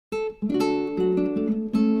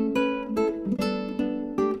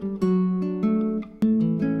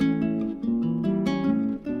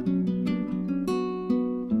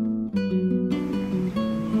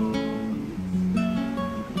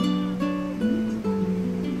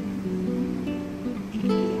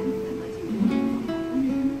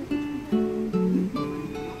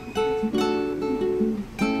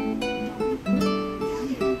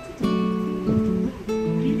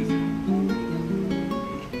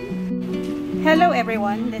Hello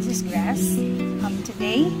everyone, this is Grass.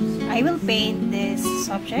 Today I will paint this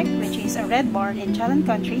subject, which is a red barn in Chalan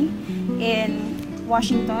Country in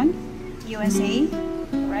Washington, USA.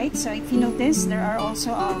 Right, so if you notice, there are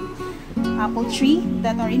also apple tree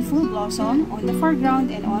that are in full blossom on the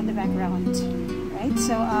foreground and on the background. Right,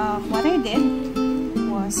 so what I did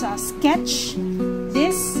was sketch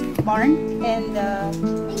this barn and the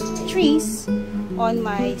trees on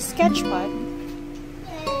my sketch pad.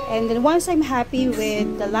 And then once I'm happy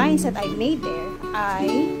with the lines that I made there,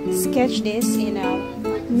 I sketch this in a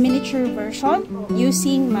miniature version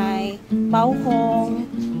using my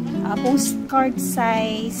Baohong postcard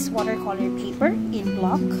size watercolor paper in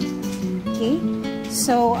block. Okay,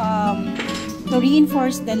 so to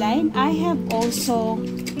reinforce the line, I have also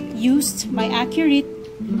used my Acurit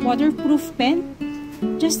waterproof pen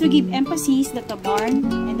just to give emphasis that the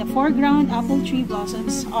barn and the foreground apple tree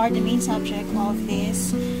blossoms are the main subject of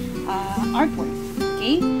this artwork.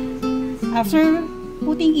 Okay, after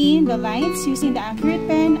putting in the lines using the Acurit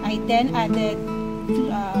pen, I then added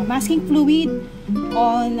masking fluid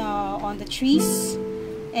on the trees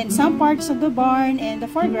and some parts of the barn and the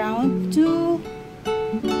foreground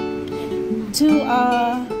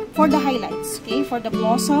for the highlights, okay, for the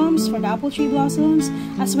blossoms, for the apple tree blossoms,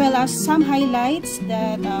 as well as some highlights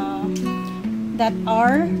that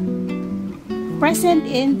are present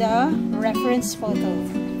in the reference photo.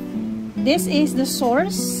 This is the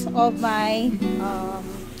source of my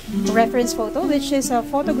reference photo, which is a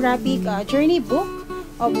photographic journey book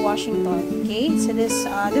of Washington. Okay, so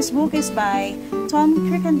this book is by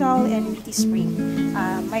Tom Kirkendall and Mickey Spring.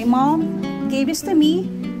 My mom gave this to me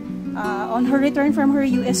on her return from her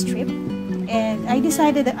US trip, and I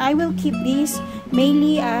decided that I will keep this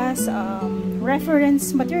mainly as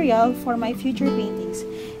reference material for my future paintings.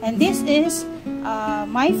 And this is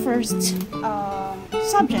my first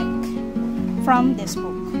subject from this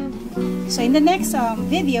book. So in the next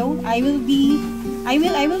video, I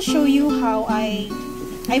will show you how I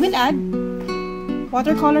will add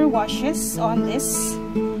watercolor washes on this,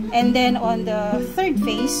 and then on the third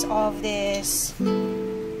phase of this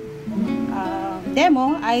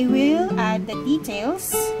demo, I will add the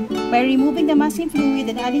details by removing the masking fluid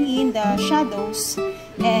and adding in the shadows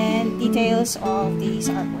and details of this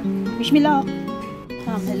artwork. Wish me luck!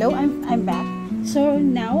 Hello, I'm back. So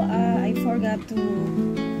now I forgot to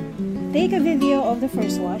take a video of the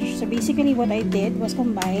first wash. So basically what I did was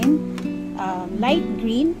combine light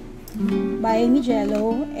green by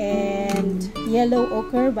Mijello and yellow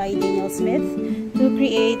ochre by Daniel Smith to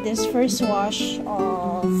create this first wash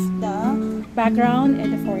of the background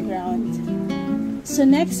and the foreground. So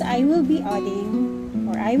next I will be adding,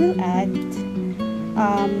 or I will add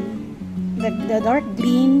the dark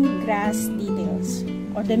green grass details,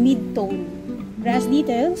 or the mid-tone grass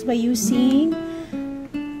details, by using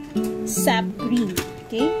sap green.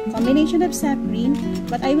 Okay, combination of sap green,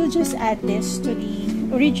 but I will just add this to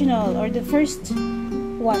the original or the first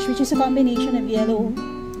wash, which is a combination of yellow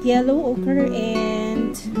ochre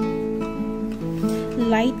and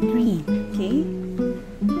light green. Okay,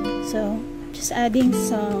 so just adding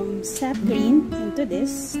some sap green into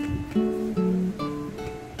this.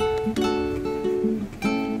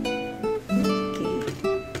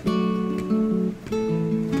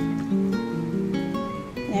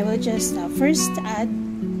 I will just first add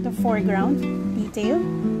the foreground detail,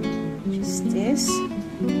 just this.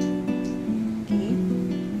 Okay.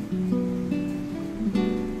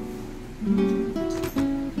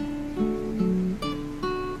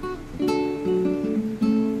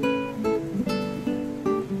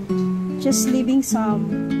 Just leaving some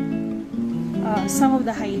of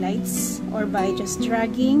the highlights, or by just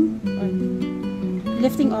dragging or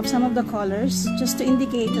lifting off some of the colors, just to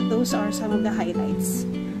indicate that those are some of the highlights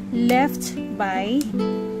left by,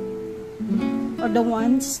 or the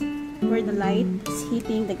ones where the light is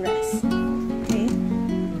hitting the grass. Okay,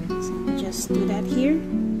 so just do that here.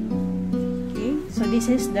 Okay, so this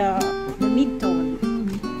is the mid-tone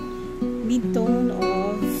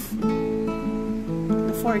of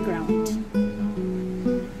the foreground.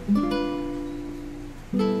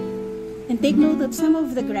 And take note that some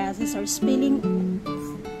of the grasses are spilling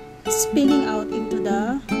out into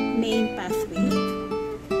the same pathway,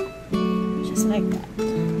 just like that.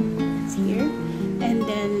 It's here, and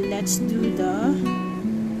then let's do the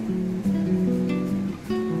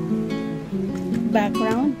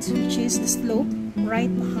background, which is the slope right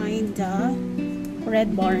behind the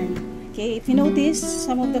red barn. Okay, if you notice,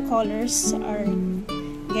 some of the colors are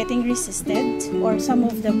getting resisted, or some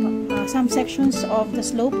sections of the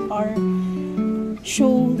slope are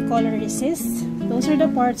show color resist. Those are the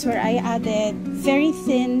parts where I added very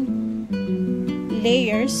thin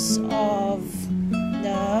layers of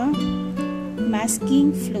the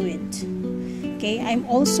masking fluid. Okay, I'm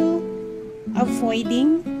also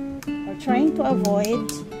avoiding or trying to avoid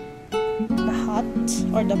the hut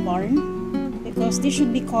or the barn, because this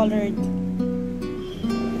should be colored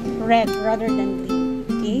red rather than green.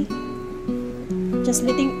 Okay, just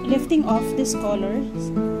lifting off this color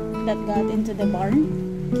that got into the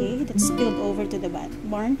barn, okay, that spilled over to the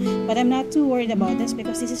barn, but I'm not too worried about this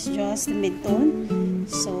because this is just mid-tone.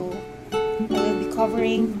 So I will be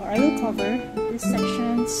covering, or I will cover these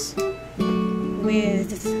sections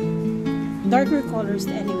with darker colors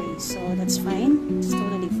anyway, so that's fine. It's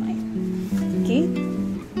totally fine. Okay,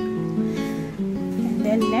 and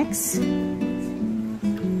then next,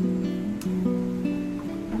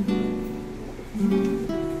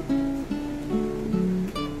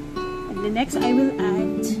 I will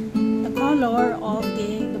add the color of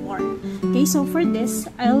the barn. Okay, so for this,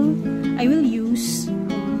 I will use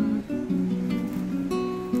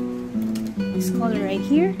this color right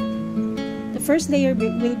here. The first layer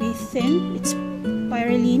will be thin. It's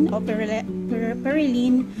Pyroline or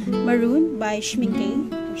Pyroline Maroon by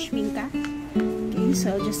Schminka. Okay,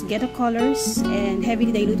 so I'll just get the colors and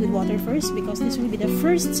heavily dilute with water first, because this will be the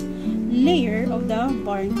first layer of the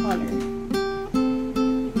barn color.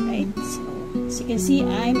 As you can see,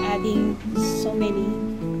 I'm adding so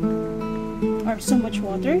much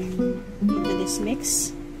water into this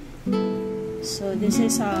mix. So this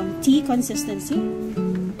is tea consistency,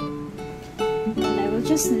 and I will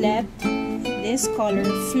just let this color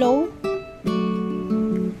flow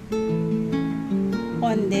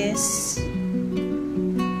on this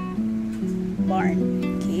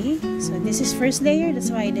barn. Okay, so this is first layer,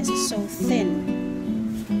 that's why this is so thin.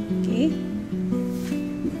 Okay,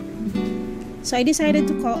 so I decided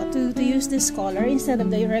to use this color instead of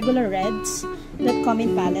the regular reds that come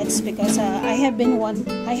in palettes, because I have been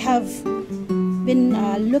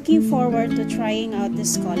looking forward to trying out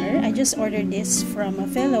this color. I just ordered this from a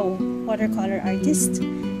fellow watercolor artist,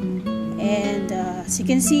 and as you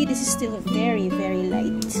can see, this is still very, very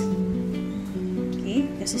light. Okay,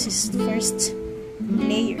 because this is the first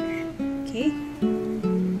layer. Okay.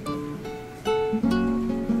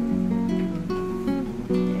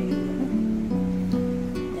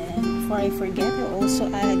 I forget, I also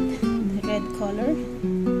add the red color.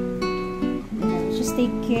 Just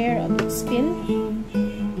take care of the spill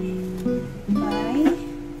by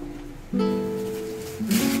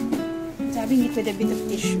dabbing it with a bit of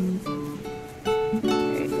tissue.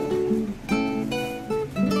 There you go.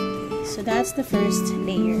 Okay, so that's the first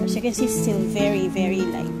layer. So you can see it's still very, very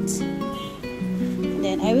light. And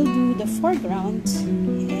then I will do the foreground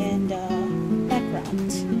and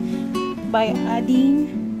background by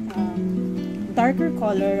adding darker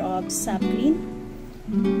color of sap green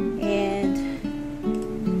and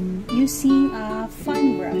using a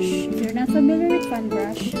fan brush. If you're not familiar with fan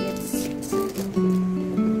brush, it's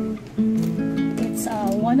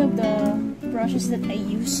one of the brushes that I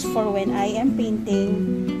use for when I am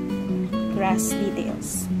painting grass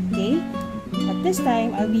details. Okay, but this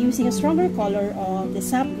time I'll be using a stronger color of the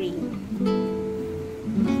sap green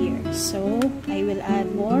here. So I will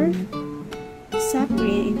add more sap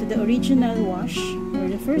green into the original wash, or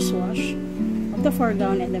the first wash of the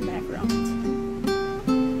foreground and the background.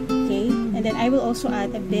 Okay, and then I will also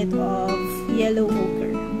add a bit of yellow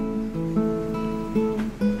ochre.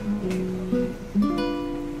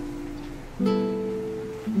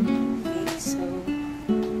 Okay, so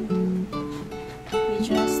we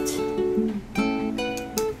just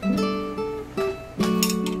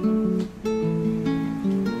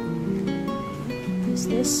use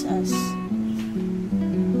this as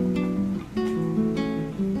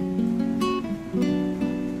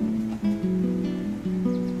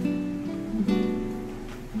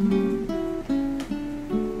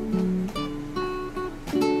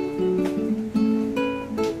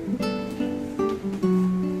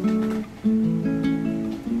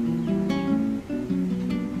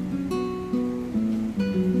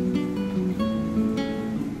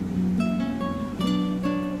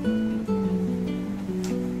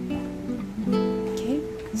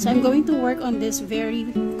So I'm going to work on this very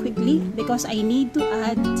quickly because I need to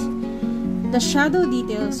add the shadow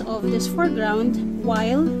details of this foreground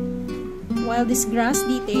while this grass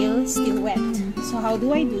detail is still wet. So how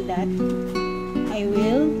do I do that? I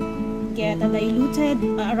will get a diluted,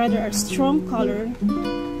 rather a strong color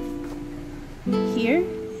here,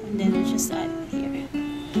 and then I'll just add it here.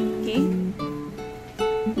 Okay.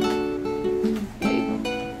 There you go.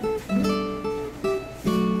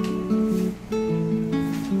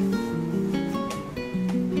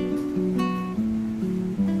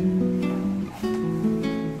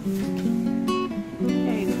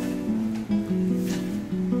 There you go.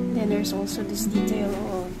 Then there's also this detail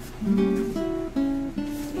of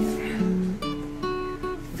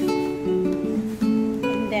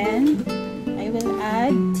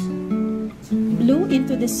blue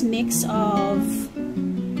into this mix of,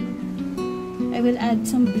 I will add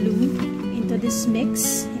some blue into this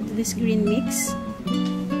mix, into this green mix,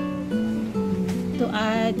 to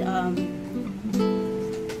add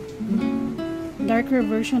darker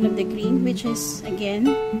version of the green, which is again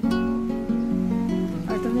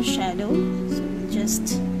part of the shadow. So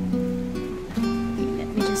just let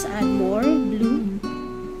me just add more blue.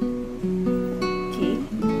 Okay,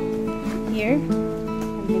 here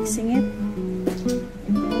I'm mixing it.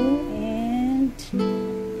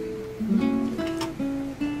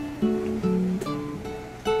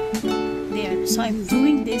 So I'm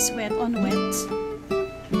doing this wet on wet.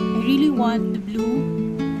 I really want the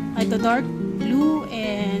blue, the dark blue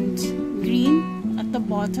and green at the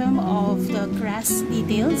bottom of the grass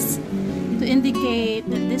details to indicate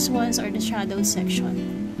that these ones are the shadow section.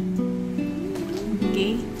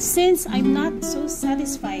 Okay, since I'm not so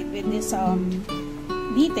satisfied with this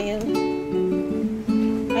detail,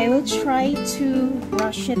 I will try to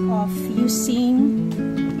brush it off using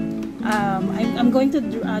I'm going to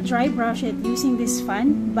dry brush it using this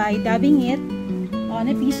fan by dabbing it on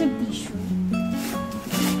a piece of tissue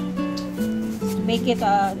to make it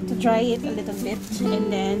to dry it a little bit,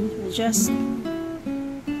 and then just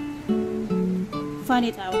fan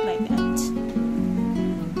it out like that.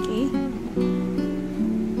 Okay,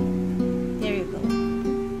 there you go.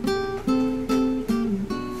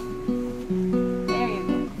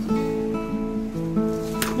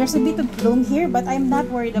 There's a bit of bloom here, but I'm not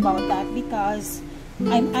worried about that because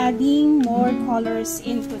I'm adding more colors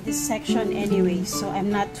into this section anyway, so I'm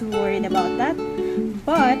not too worried about that.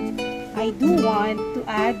 But I do want to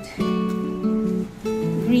add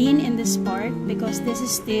green in this part because this is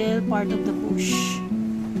still part of the bush,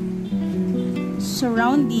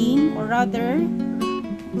 surrounding, or rather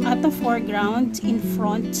at the foreground in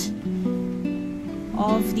front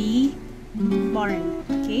of the barn.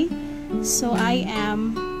 Okay, so I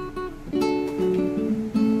am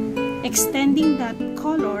extending that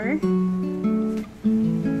color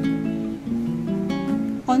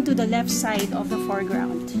onto the left side of the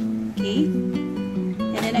foreground. Okay,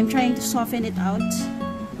 and then I'm trying to soften it out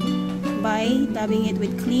by dabbing it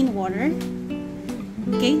with clean water.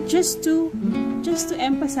 Okay, just to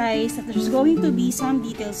emphasize that there's going to be some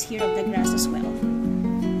details here of the grass as well.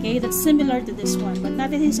 Okay, that's similar to this one, but not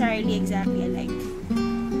necessarily exactly alike.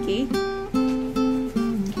 Okay,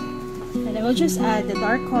 and I will just add the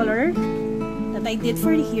dark color that I did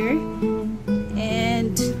for here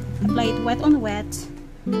and apply it wet on wet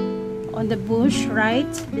on the bush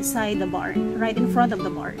right beside the barn, right in front of the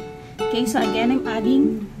barn. Okay, so again I'm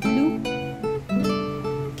adding blue.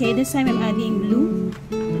 Okay, this time I'm adding blue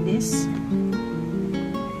to this.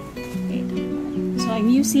 Okay, so I'm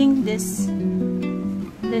using this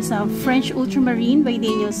French ultramarine by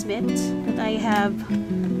Daniel Smith that I have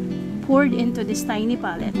poured into this tiny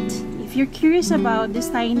palette. If you're curious about this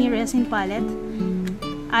tiny resin palette,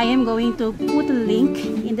 I am going to put a link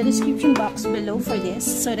in the description box below for this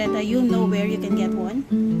so that you'll know where you can get one,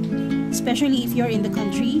 especially if you're in the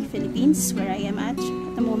country, Philippines, where I am at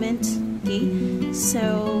the moment. Okay,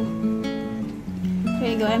 so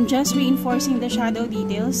there you go. I'm just reinforcing the shadow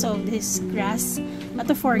details of this grass at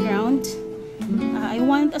the foreground. I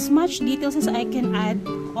want as much details as I can add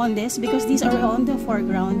on this because these are on the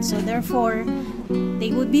foreground, so therefore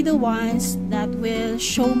they would be the ones that will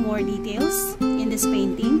show more details in this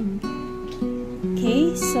painting.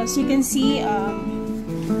 Okay, so as you can see,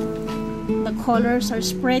 the colors are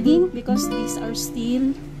spreading because these are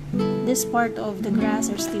still, this part of the grass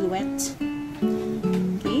are still wet.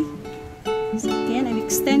 Okay, so again I'm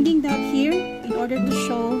extending that here in order to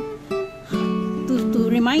show, to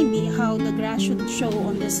remind me how the grass should show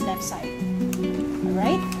on this left side.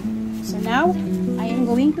 Alright, so now I am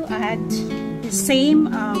going to add the same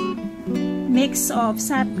mix of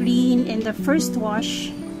sap green in the first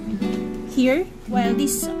wash here while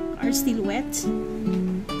these are still wet,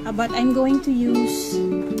 but I'm going to use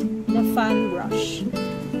the fan brush.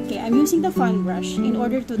 Okay, I'm using the fan brush in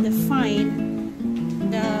order to define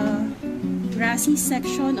the grassy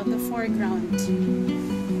section of the foreground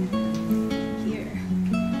here.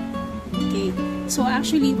 Okay, so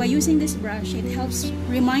actually by using this brush, it helps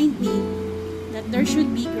remind me that there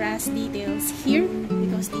should be grass details here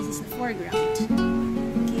because this is the foreground.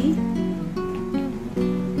 Okay,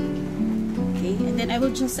 okay, and then I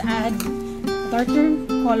will just add darker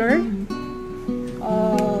color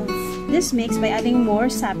of this mix by adding more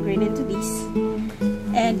sap green into this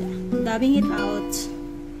and dabbing it out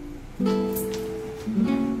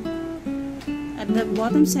at the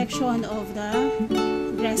bottom section of the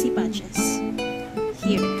grassy patches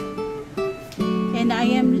here. And I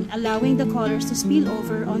am allowing the colors to spill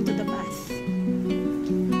over onto the path,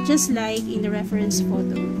 just like in the reference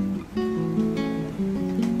photo.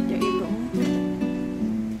 There you go.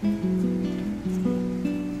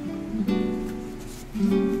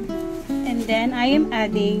 And then I am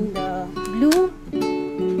adding the blue,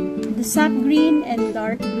 the sap green and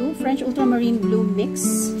dark blue, French ultramarine blue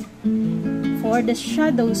mix for the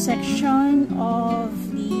shadow section of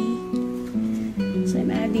the, so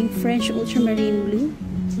I'm adding French ultramarine blue,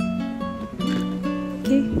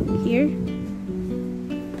 okay, here,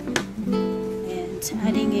 and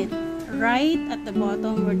adding it right at the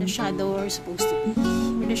bottom where the shadow are supposed to be,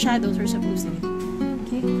 where the shadows are supposed to be,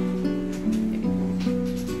 okay.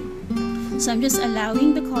 So I'm just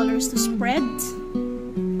allowing the colors to spread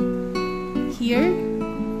here,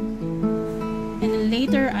 and then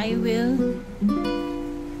later I will,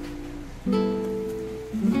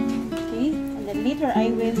 later I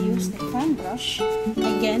will use the fan brush,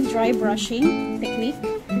 again dry brushing technique,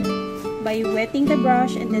 by wetting the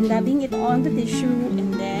brush and then dabbing it on the tissue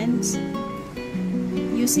and then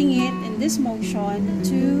using it in this motion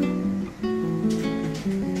to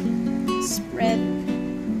spread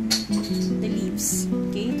the leaves,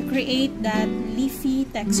 okay, to create that leafy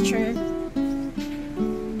texture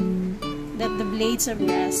that the blades of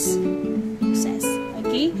grass possess,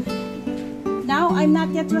 okay. Now, I'm not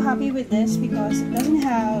yet too happy with this because it doesn't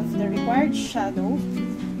have the required shadow,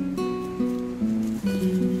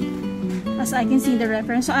 as I can see in the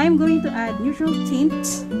reference. So I'm going to add neutral tint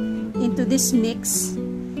into this mix,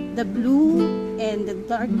 the blue and the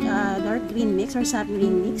dark green mix or sap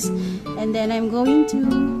green mix. And then I'm going to,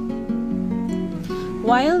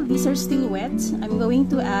 while these are still wet, I'm going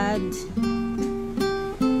to add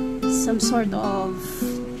some sort of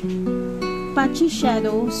patchy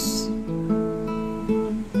shadows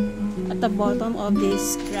the bottom of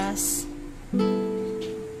this grass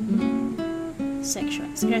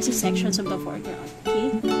sections, grassy sections of the foreground,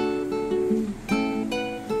 okay.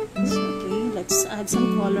 So, okay, let's add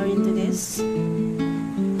some color into this,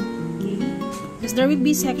 okay, because there will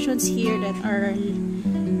be sections here that are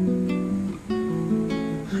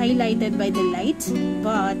highlighted by the light,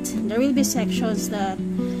 but there will be sections that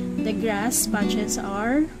the grass patches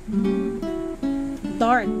are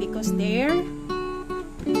dark because they're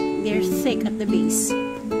thick at the base,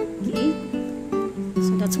 okay.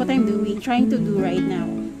 So that's what I'm trying to do right now,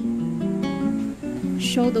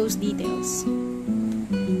 show those details.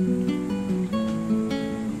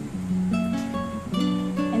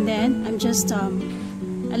 And then I'm just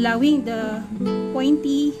allowing the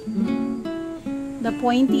pointy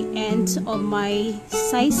ends of my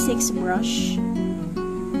size 6 brush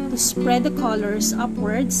to spread the colors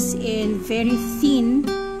upwards in very thin,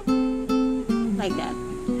 like that,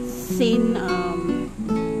 thin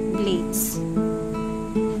blades,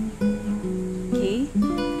 okay.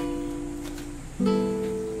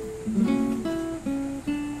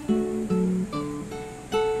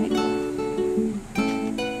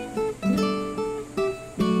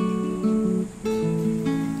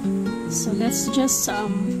 So let's just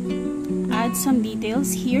add some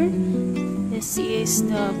details here. This is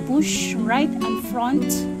the bush right in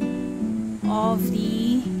front of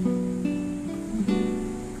the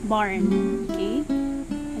barn, okay.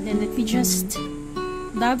 And then let me just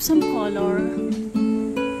dab some color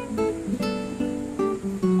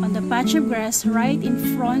on the patch of grass right in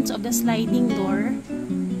front of the sliding door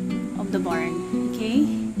of the barn, okay.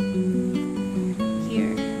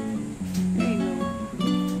 Here, there you go.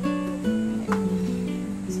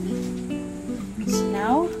 So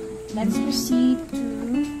now let's proceed to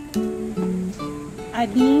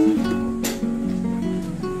adding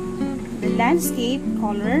the landscape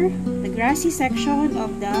color, the grassy section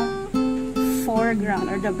of the foreground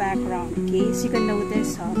or the background, okay. So you can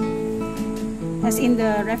notice as in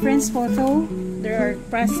the reference photo, there are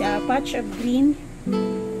patch of green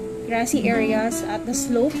grassy areas at the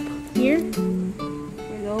slope here. Here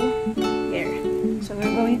you go, here. So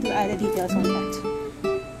we're going to add the details on that.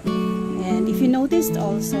 And if you noticed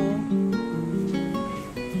also,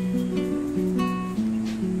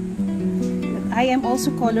 I am also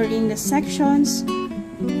coloring the sections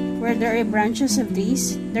where there are branches of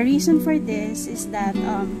trees. The reason for this is that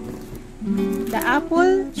the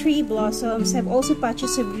apple tree blossoms have also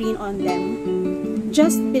patches of green on them,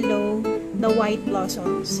 just below the white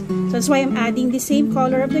blossoms. So that's why I'm adding the same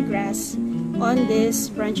color of the grass on these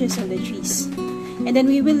branches of the trees. And then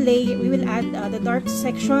we will add the dark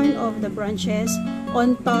section of the branches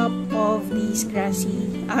on top of these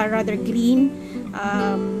grassy, rather green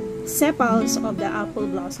sepals of the apple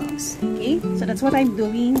blossoms. Okay, so that's what I'm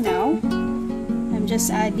doing now. I'm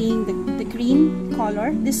just adding the green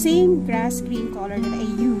color, the same grass green color that I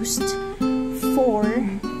used for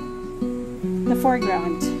the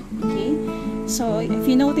foreground. Okay, so if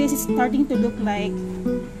you notice, it's starting to look like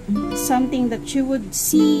something that you would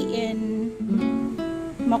see in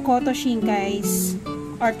Makoto Shinkai's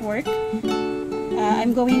artwork.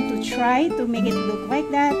 I'm going to try to make it look like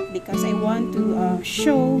that because I want to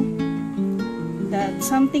show that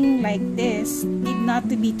something like this need not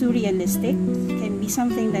to be too realistic. It can be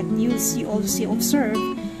something that you also observe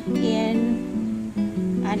in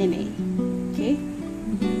anime. Okay,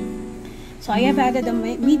 so I have added a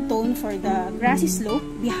mid-tone for the grassy slope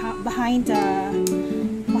behind the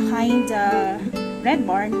red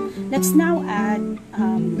barn. Let's now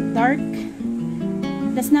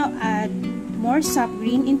add more sap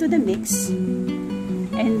green into the mix,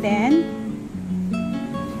 and then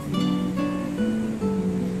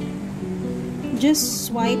just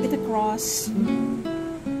swipe it across.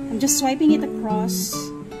 I'm just swiping it across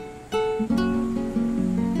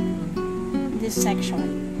this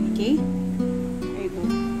section. Okay, there you go.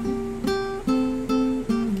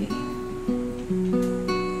 Okay,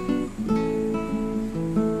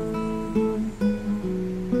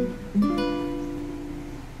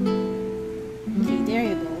 okay, there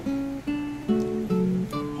you go.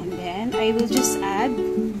 And then I will just add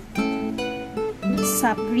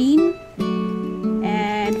sap green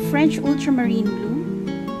and French ultramarine blue,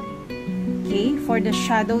 okay, for the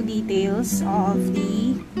shadow details of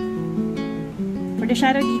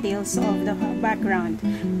the background.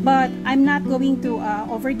 But I'm not going to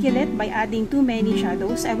overkill it by adding too many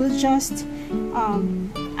shadows. I will just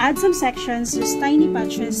add some sections, just tiny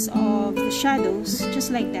patches of the shadows,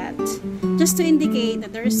 just like that, just to indicate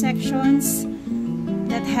that there are sections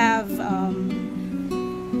that have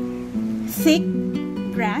thick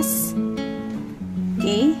grass.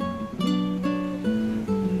 Okay,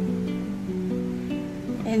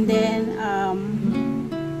 and then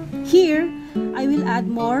here I will add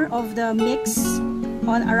more of the mix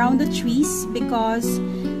around the trees because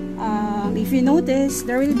if you notice,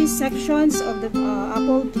 there will be sections of the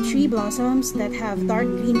apple tree blossoms that have dark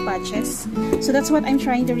green patches. So that's what I'm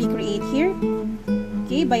trying to recreate here.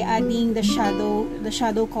 Okay, by adding the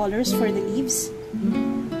shadow colors for the leaves,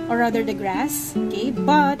 or rather the grass. Okay,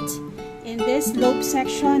 but in this slope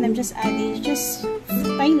section, I'm just adding just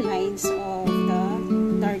tiny lines of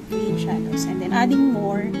the dark green shadows, and then adding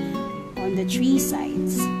more on the tree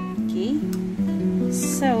sides. Okay,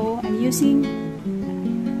 so I'm using,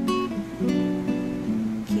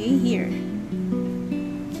 okay, here.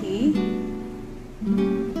 Okay,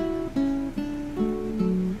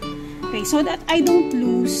 okay, so that I don't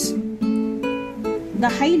lose the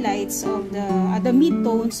highlights of the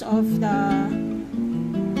mid-tones of the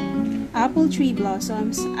apple tree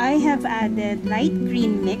blossoms, I have added light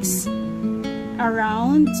green mix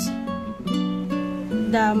around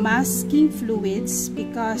the masking fluids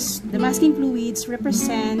because the masking fluids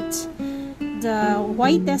represent the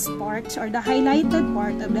whitest part or the highlighted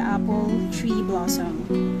part of the apple tree blossom.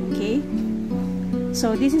 Okay,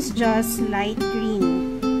 so this is just light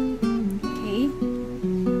green. Okay,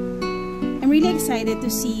 I'm really excited to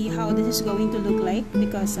see how this is going to look like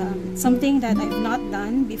because it's something that I've not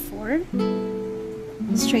done before,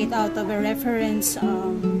 straight out of a reference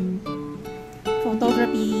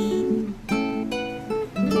photography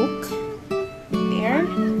book there.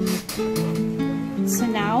 So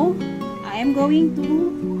now I'm going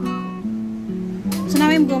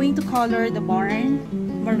to color the barn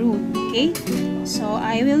maroon. Okay, so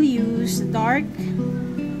I will use darker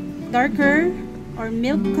or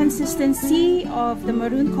milk consistency of the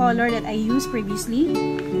maroon color that I used previously.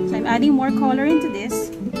 So I'm adding more color into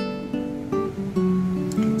this.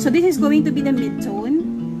 So this is going to be the mid-tone.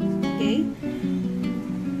 Okay.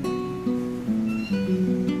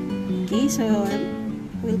 Okay, so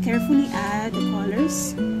we'll carefully add the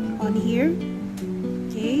colors on here.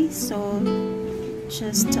 Okay, so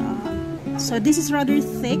just so this is rather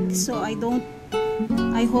thick, so I don't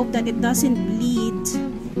I hope that it doesn't bleed.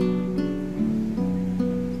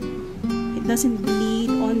 It doesn't bleed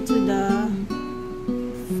onto the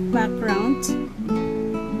background.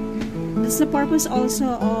 That's the purpose also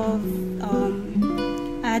of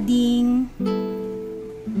adding.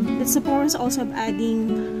 That's the purpose also of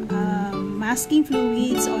adding masking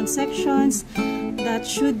fluids on sections that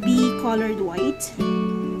should be colored white.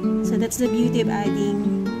 So that's the beauty of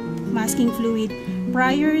adding masking fluid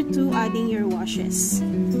prior to adding your washes.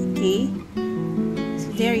 Okay, so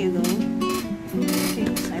there you go. Okay,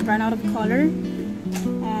 so I ran out of color.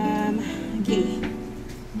 Okay,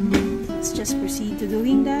 let's just proceed to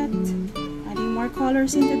doing that, adding more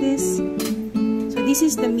colors into this. So this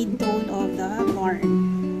is the mid-tone of the barn.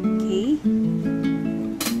 Okay,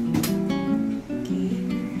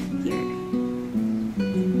 here.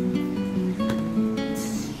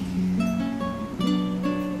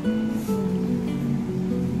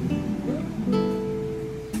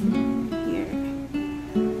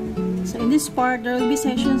 So in this part, there will be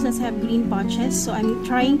sections that have green patches. So I'm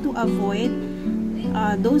trying to avoid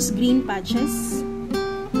those green patches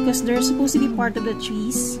because they're supposed to be part of the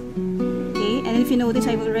trees. Okay, and if you notice,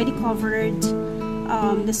 I've already covered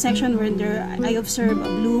the section where I observed a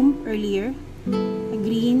bloom earlier, a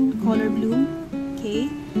green color bloom. Okay,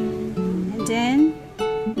 and then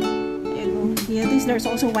there you go. Yeah, there's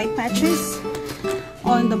also white patches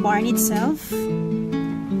on the barn itself.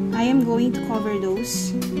 I am going to cover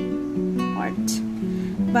those part,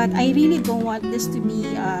 but I really don't want this to be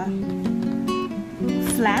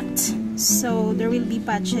flat. So there will be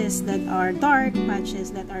patches that are dark,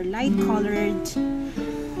 patches that are light colored,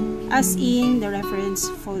 as in the reference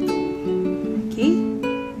photo. Okay,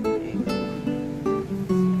 there you go.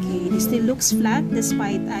 Okay, this still looks flat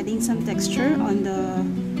despite adding some texture on the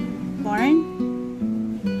barn.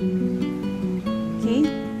 Okay,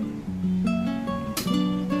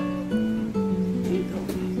 there you go.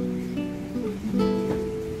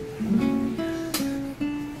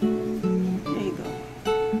 There you go.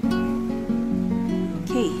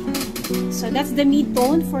 Okay, so that's the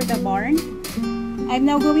mid-tone for the barn. I'm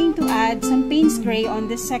now going to add some Payne's Gray on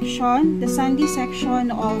this section, the sandy section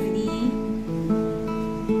of the,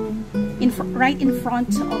 right in front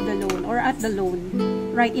of the lawn, or at the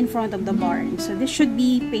lawn, right in front of the barn. So this should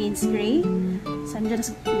be Payne's Gray. So I'm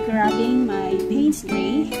just grabbing my Payne's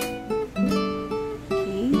Gray.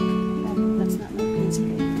 Okay, no, that's not my Payne's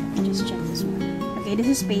Gray. Let me just check this one. Okay, this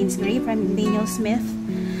is Payne's Gray from Daniel Smith.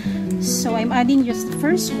 So I'm adding just the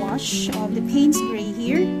first wash of the Payne's Gray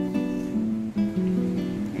here.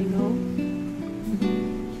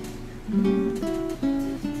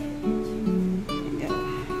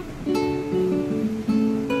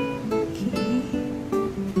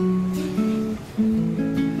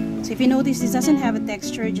 If you notice, this doesn't have a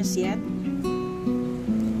texture just yet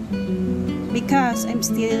because I'm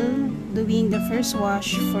still doing the first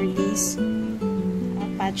wash for these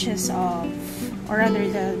patches of, or rather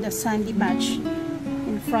the sandy patch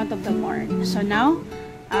in front of the barn. So now,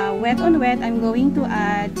 wet on wet, I'm going to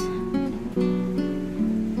add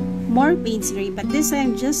more Payne's Gray, but this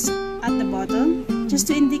time just at the bottom, just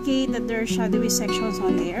to indicate that there are shadowy sections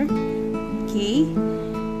on there. Okay,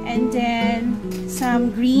 and then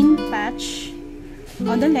some green patch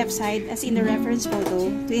on the left side as in the reference photo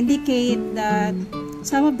to indicate that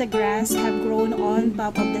some of the grass have grown on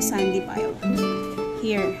top of the sandy pile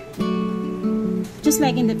here, just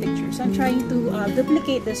like in the picture. So I'm trying to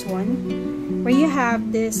duplicate this one where you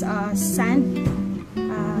have this sandy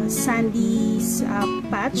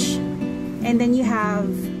patch, and then you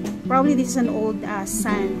have, probably this is an old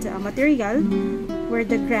sand material where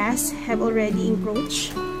the grass have already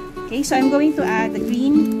encroached. Okay, so I'm going to add the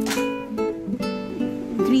green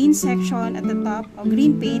section at the top, or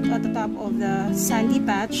green paint at the top of the sandy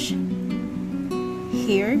patch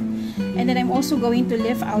here, and then I'm also going to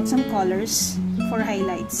lift out some colors for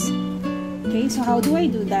highlights. Okay, so how do I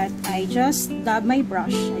do that? I just dab my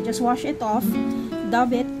brush, I just wash it off,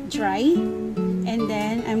 dab it dry, and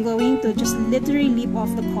then I'm going to just literally leap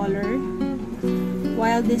off the color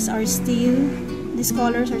while these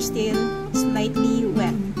colors are still slightly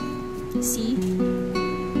wet. See?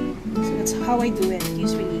 So that's how I do it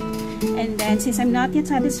usually. And then since I'm not yet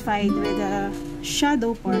satisfied with the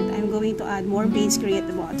shadow part, I'm going to add more Payne's Gray at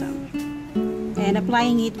the bottom and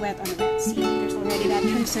applying it wet on wet. See, there's already that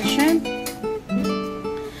transition.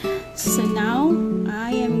 So now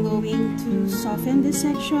I am going to soften this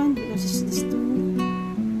section because it's too.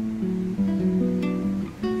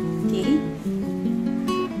 Okay.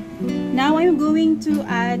 Now I'm going to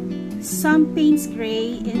add some Payne's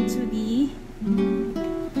Gray into the.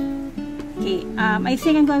 Okay, Okay, I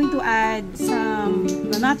think I'm going to add some,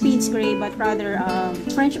 well, not Payne's Gray, but rather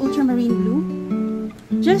French Ultramarine Blue,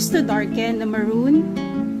 just to darken the maroon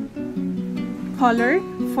color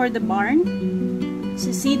for the barn.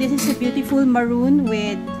 So see, this is a beautiful maroon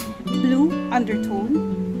with blue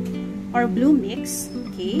undertone or blue mix.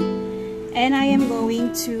 Okay, and I am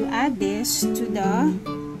going to add this to the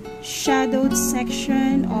shadowed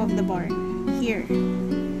section of the barn here.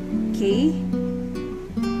 Okay,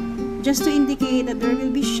 just to indicate that there will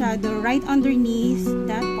be shadow right underneath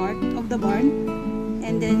that part of the barn.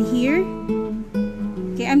 And then here,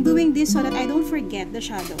 okay, I'm doing this so that I don't forget the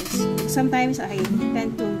shadows. Sometimes I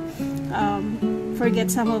tend to forget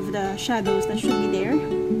some of the shadows that should be there.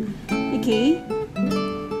 Okay,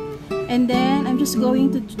 and then I'm just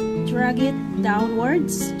going to drag it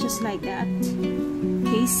downwards, just like that.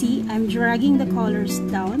 Okay, see, I'm dragging the colors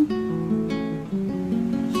down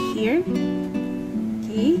here.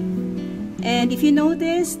 Okay, and if you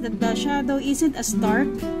notice that the shadow isn't as dark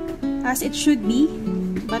as it should be,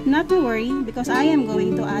 but not to worry, because I am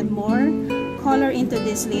going to add more color into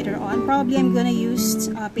this later on. Probably I'm gonna use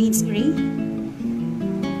Payne's Gray.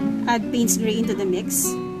 Add Payne's Gray into the mix.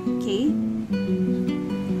 Okay.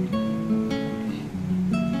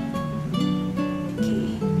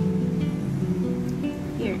 Okay.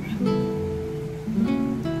 Here.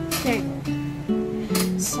 There you go.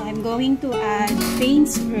 So I'm going to add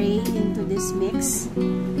Payne's Gray into this mix.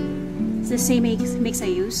 It's the same mix I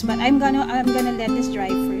use, but I'm gonna let this dry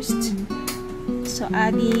first. So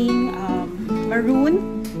adding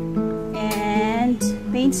maroon and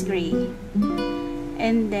Payne's Gray,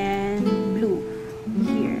 and then blue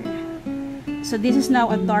here. So this is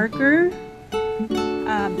now a darker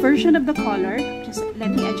version of the color.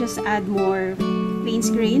 Let me just add more Payne's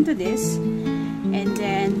Gray into this, and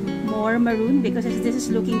then more maroon because this is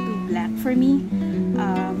looking too black for me.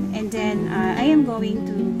 And then I am going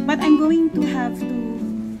to, but I'm going to have to,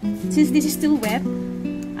 since this is still wet,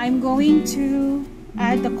 I'm going to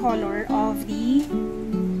add the color of the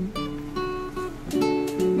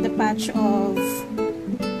patch of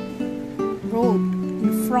road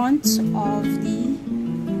in front of the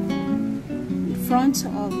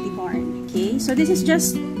barn. Okay, so this is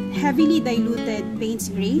just heavily diluted Payne's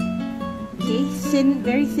Gray. Okay,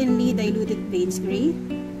 very thinly diluted Payne's Gray.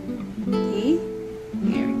 Okay,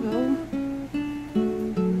 there we go.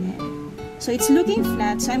 Yeah. So it's looking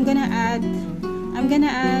flat, so I'm gonna add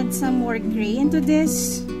some more gray into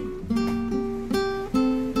this,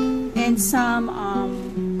 and some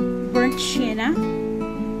burnt sienna.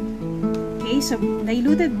 Okay, so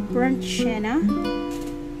diluted burnt sienna.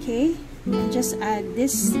 Okay, and just add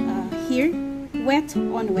this here, wet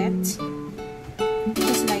on wet,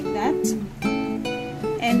 just like that.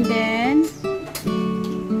 And then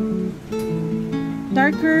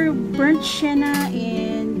darker burnt sienna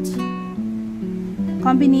and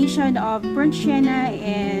combination of burnt sienna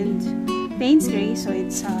and Payne's Gray, so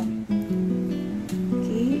it's okay.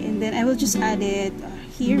 And then I will just add it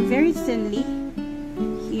here very thinly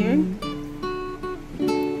here.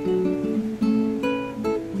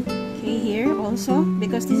 Okay, here also,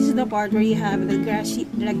 because this is the part where you have the grassy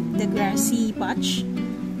patch,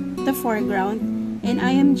 the foreground, and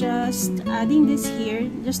I am just adding this here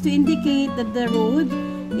just to indicate that the road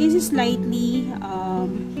is slightly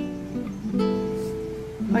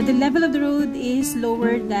or the level of the road is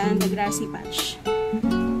lower than the grassy patch.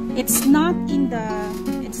 It's not in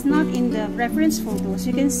the reference photo. So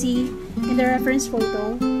you can see in the reference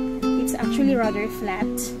photo, it's actually rather flat.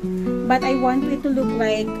 But I want it to look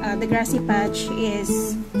like the grassy patch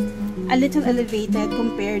is a little elevated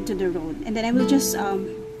compared to the road. And then I will just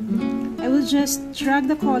drag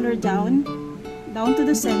the color down to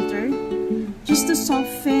the center, just to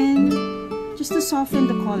soften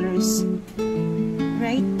the colors.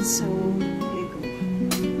 Right, so there you go.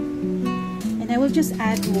 And I will just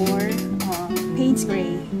add more Payne's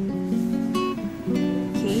Gray.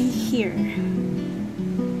 Okay, here.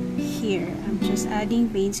 I'm just adding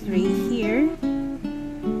Payne's Gray here.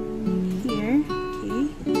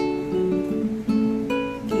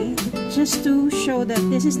 Okay, just to show that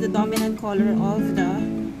this is the dominant color of the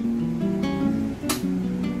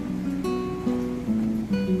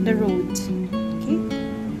road.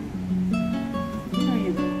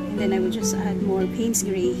 Then I will just add more Payne's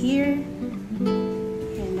Gray here,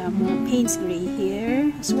 and more Payne's Gray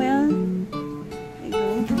here as well. There you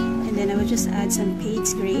go. And then I will just add some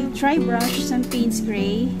Payne's Gray. Try brush some Payne's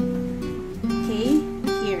Gray. Okay,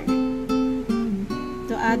 here,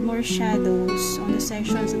 to add more shadows on the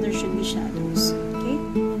sections that there should be shadows. Okay,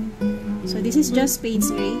 so this is just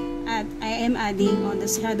Payne's Gray. I am adding on the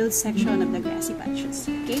shadowed section of the grassy patches.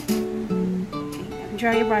 Okay.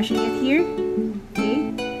 dry brushing it here. Okay.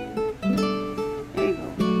 There you go.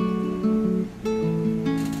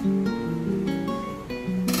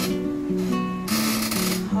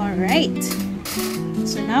 Alright.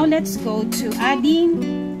 So now let's go to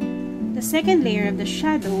adding the second layer of the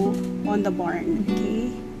shadow on the barn. Okay.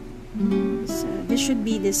 So this should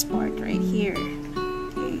be this part right here.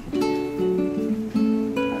 Okay.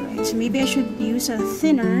 Alright, so maybe I should use a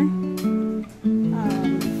thinner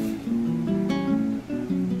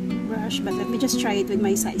brush, but let me just try it with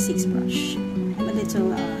my size 6 brush. I'm a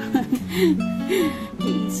little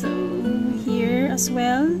okay, so here as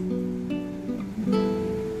well.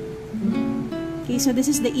 Okay, so this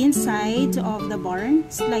is the inside of the barn.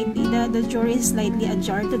 Slightly, the door is slightly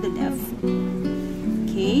ajar to the left.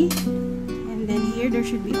 Okay, and then here there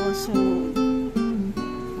should be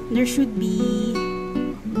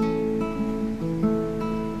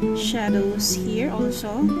shadows here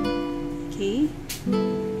also. Okay,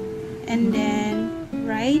 and then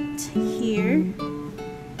right here.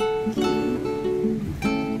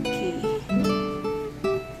 Okay,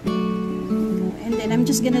 and then I'm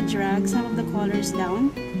just gonna drag some of the colors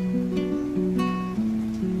down.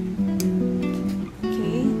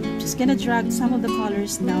 Gonna drag some of the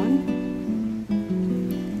colors down.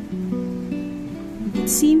 It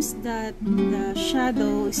seems that the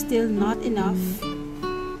shadow is still not enough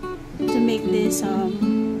to make this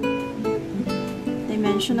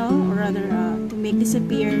dimensional, or rather to make this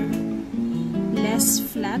appear less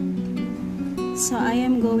flat. So I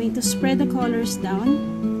am going to spread the colors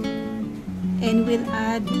down and will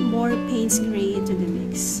add more Payne's gray into the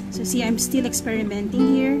mix. So see, I'm still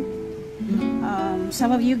experimenting here.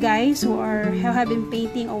 Some of you guys who have been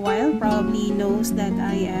painting a while probably knows that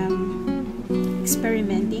I am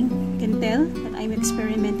experimenting. You can tell that I'm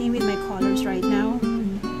experimenting with my colors right now.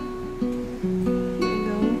 Here we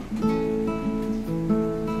go.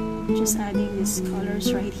 Just adding these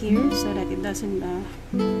colors right here so that it doesn't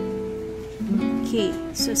okay,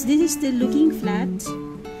 so this is still looking flat,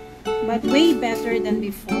 but way better than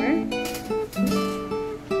before.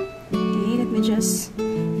 Okay, let me just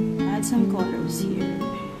add some colors here.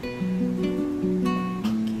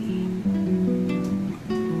 Okay.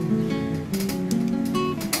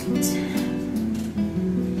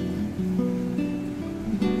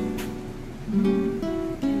 Right.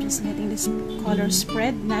 I'm just letting this color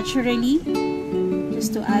spread naturally,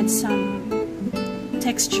 just to add some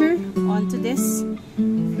texture onto this.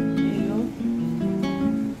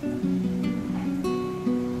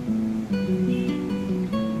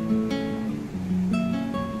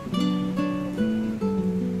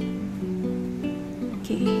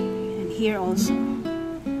 Here also.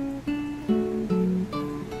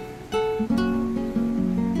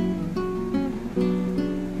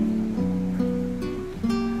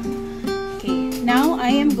 Okay, now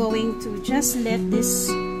I am going to just let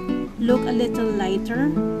this look a little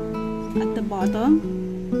lighter at the bottom.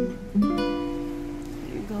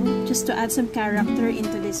 There you go, just to add some character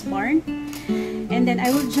into this barn. And then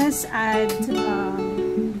I will just add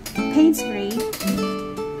Payne's gray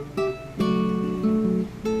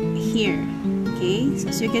here. Okay, so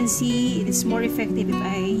as you can see, it's more effective if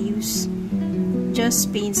I use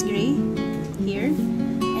just Payne's gray here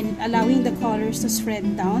and allowing the colors to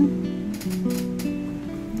spread down.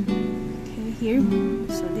 Okay, here,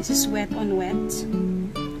 so this is wet on wet.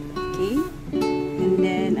 Okay, and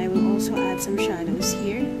then I will also add some shadows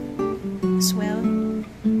here as well,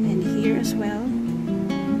 and here as well,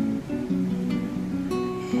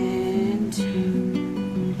 and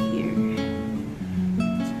here.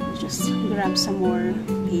 Just grab some more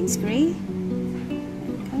Payne's gray.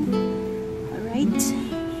 Okay. Alright,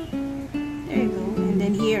 there you go. And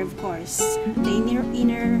then here, of course, the inner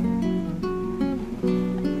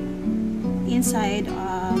inside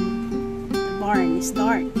of the barn is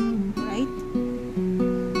dark, right?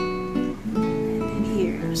 And then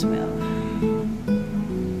here as well.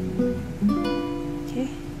 Okay,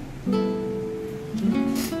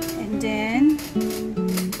 and then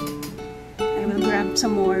I will grab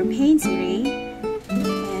some more Payne's gray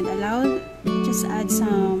and just add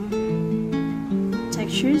some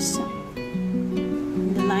textures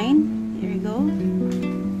in the line. There you go,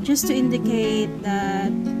 just to indicate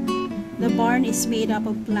that the barn is made up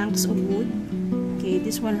of planks of wood. Okay,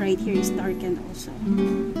 this one right here is darkened also,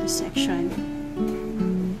 this section.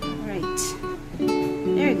 Alright,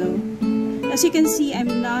 there you go. As you can see,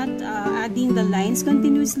 I'm not adding the lines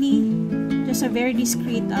continuously, just a very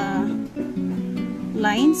discrete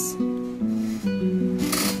lines.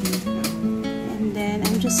 And then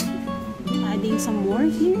I'm just adding some more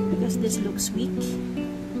here because this looks weak.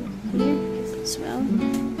 Here as well,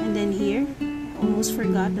 and then here almost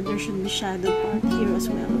forgot that there should be shadow part here as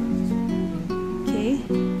well. Okay,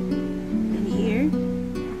 and here.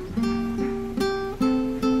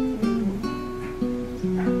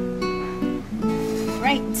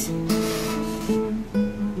 Right.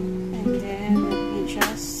 And then let me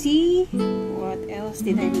just see what else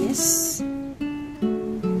did I miss.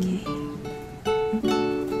 Okay.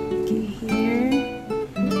 Okay, here.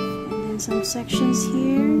 And then some sections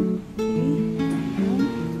here.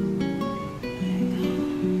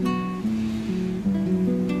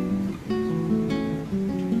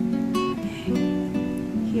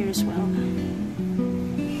 As well.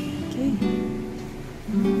 Okay.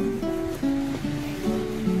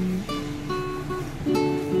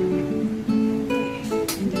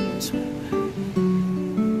 And here as well.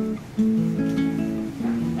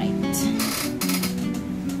 Right.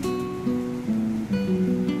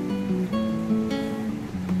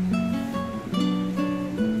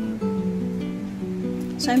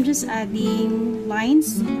 So I'm just adding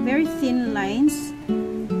lines, very thin lines,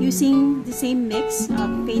 using the same mix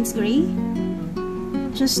of Payne's Gray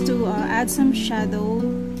just to add some shadow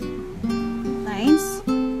lines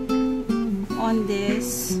on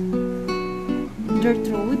this dirt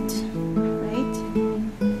road, right?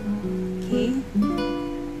 Okay,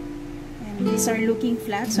 and these are looking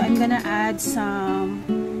flat, so I'm gonna add some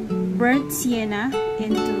burnt sienna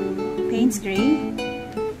into Payne's Gray.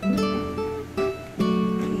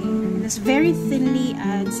 Very thinly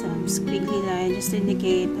add some squiggly line just to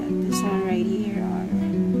indicate that this one right here are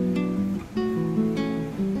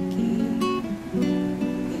okay.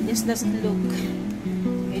 This doesn't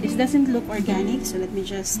look organic, so let me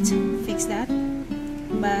just fix that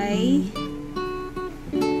by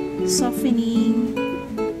softening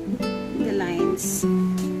the lines.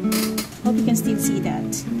 Hope you can still see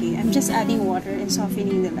that. Okay, I'm just adding water and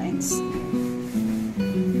softening the lines.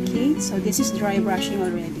 Okay, so this is dry brushing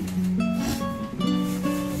already.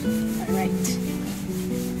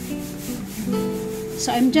 So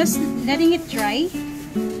I'm just letting it dry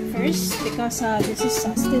first because this is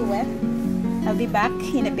still wet. I'll be back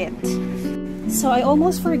in a bit. So I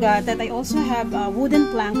almost forgot that I also have wooden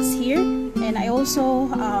planks here, and I also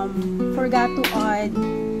forgot to add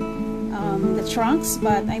the trunks,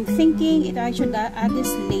 but I'm thinking I should add this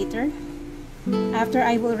later after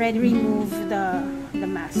I've already removed the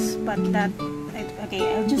mask. But that okay,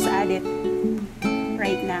 I'll just add it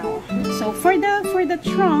right now. So for the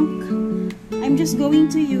trunk, I'm just going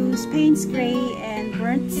to use Payne's Gray and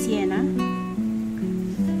burnt sienna.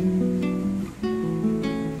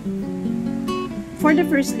 For the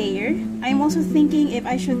first layer, I'm also thinking if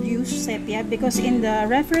I should use sepia because in the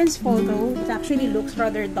reference photo, it actually looks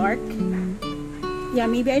rather dark. Yeah,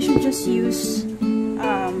 maybe I should just use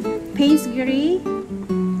Payne's Gray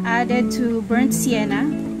added to burnt sienna.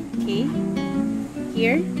 Okay,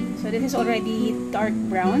 here. So this is already dark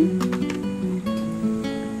brown.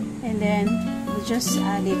 And then we'll just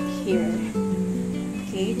add it here.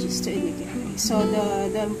 Okay, just to indicate. So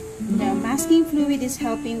the masking fluid is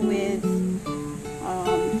helping with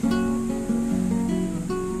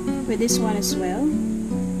this one as well.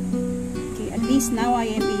 Okay, at least now I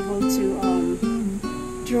am able to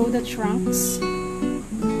draw the trunks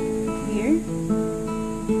here.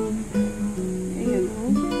 There you go.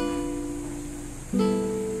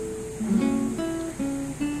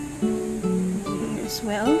 Here as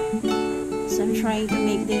well. So I'm trying to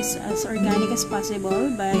make this as organic as possible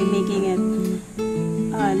by making it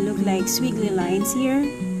look like squiggly lines here,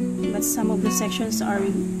 but some of the sections are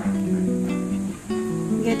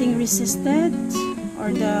getting resisted,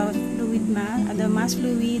 or the mass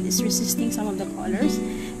fluid is resisting some of the colors,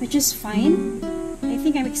 which is fine. I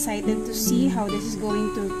think I'm excited to see how this is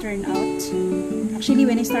going to turn out. Actually,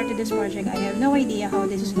 when I started this project, I have no idea how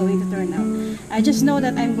this is going to turn out. I just know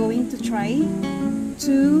that I'm going to try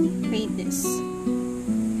to paint this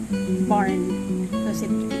barn because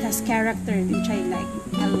it has character, which I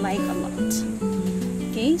like a lot.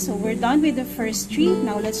 Okay, so we're done with the first tree.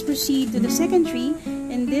 Now let's proceed to the second tree.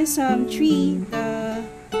 In this tree,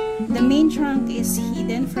 the main trunk is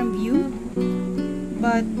hidden from view,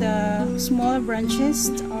 but the smaller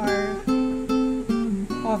branches are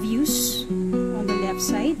obvious on the left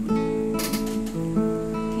side.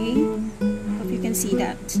 Okay, hope you can see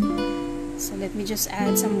that. So let me just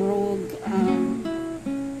add some rogue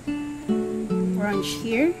branch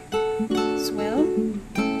here as well.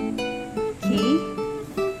 Okay,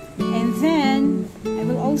 and then I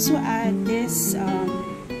will also add this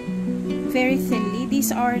very thinly.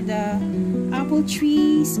 These are the apple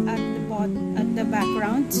trees at the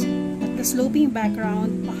background, at the sloping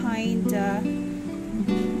background behind the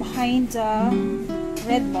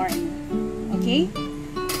red barn. Okay,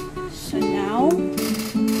 so now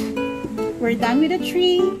we're done with the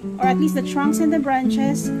tree, or at least the trunks and the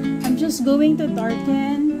branches. I'm just going to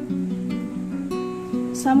darken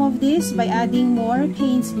some of this by adding more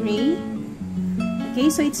Payne's gray.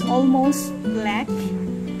 Okay, so it's almost black.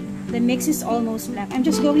 The mix is almost black. I'm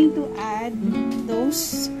just going to add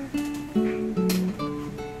those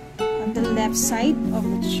on the left side of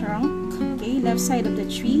the trunk. Okay, left side of the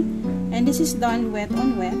tree. And this is done wet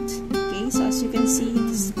on wet. Okay, so as you can see,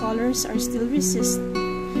 these colors are still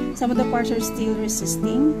some of the parts are still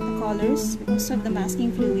resisting the colors because of the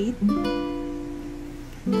masking fluid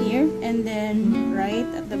here, and then right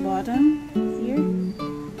at the bottom here.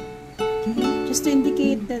 Okay, just to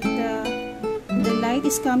indicate that the light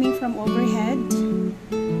is coming from overhead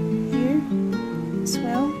here as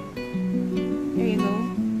well. There you go.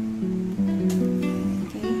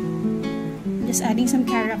 Okay, I'm just adding some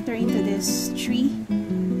character into this tree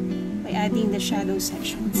by adding the shadow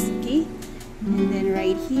sections. Okay, and then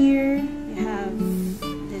right here you have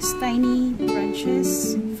this tiny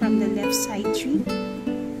branches from the left side tree,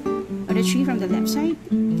 or the tree from the left side.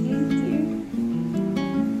 Okay, here.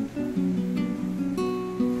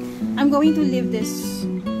 I'm going to leave this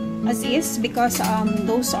as is because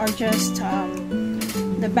those are just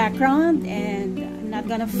the background, and I'm not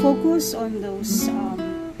gonna focus on those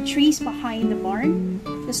trees behind the barn,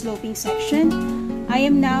 the sloping section. I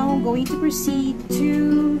am now going to proceed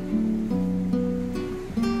to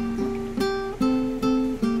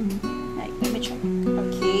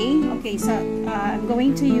so I'm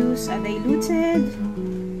going to use a diluted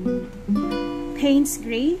Payne's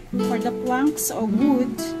gray for the planks of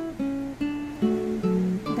wood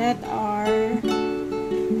that are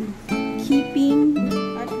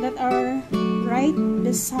right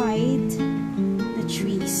beside the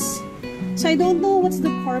trees. So I don't know what's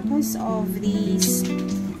the purpose of these.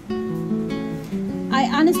 I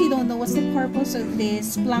honestly don't know what's the purpose of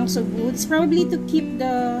these planks of wood. It's probably to keep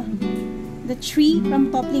the tree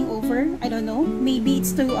from toppling over. I don't know. Maybe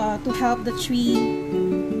it's to help the tree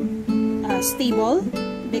stable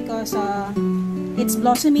because it's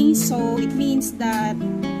blossoming. So it means that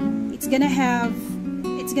it's gonna have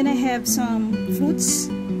some fruits,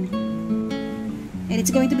 and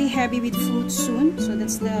it's going to be heavy with fruits soon. So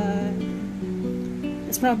that's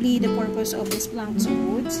probably the purpose of these planks of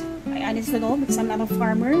wood. I honestly don't know because I'm not a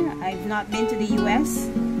farmer. I've not been to the US,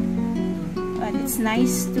 but it's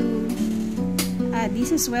nice to add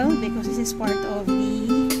this as well because this is part of the.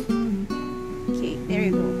 Okay, there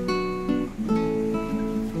you go.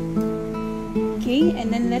 Okay,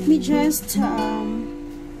 and then let me just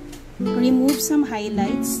remove some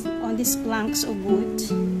highlights on these planks of wood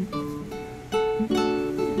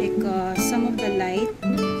because some of the light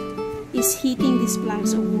is hitting these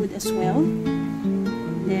planks of wood as well.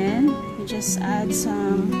 Then you just add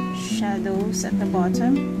some shadows at the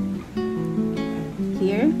bottom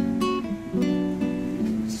here,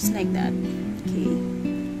 just like that. Okay,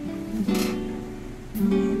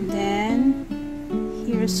 and then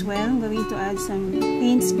here as well I'm going to add some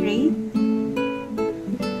Payne's gray,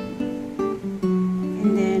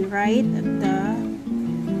 and then right at the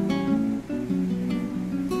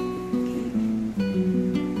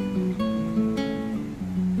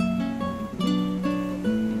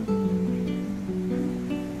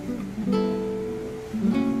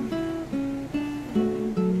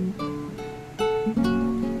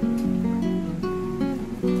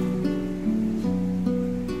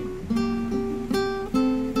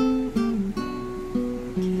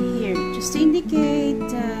indicate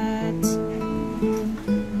that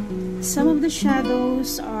some of the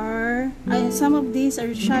shadows are some of these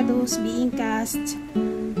are shadows being cast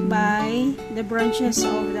by the branches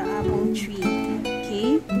of the apple tree.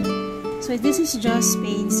 Okay, so this is just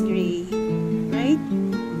Payne's gray, right?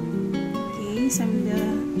 Okay, some of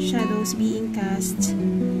the shadows being cast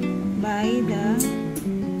by the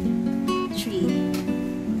tree.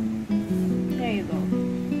 There you go.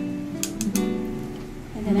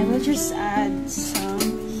 And then I will just add some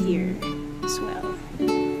here as well.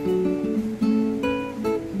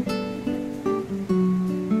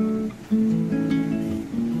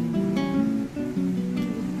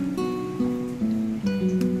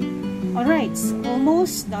 Alright, it's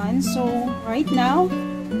almost done. So right now,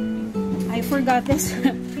 I forgot this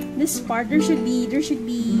this part. There should be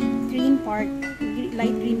green part,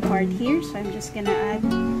 light green part here. So I'm just gonna add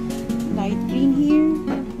light green here.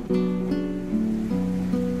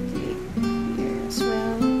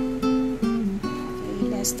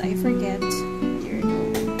 I forget. Here you go.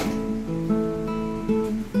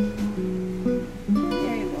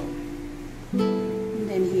 There you go. And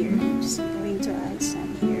then here, I'm just going to add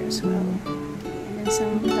some here as well.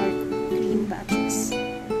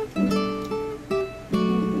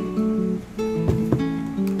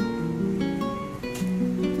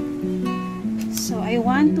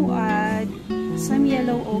 want to add some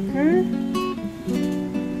yellow ochre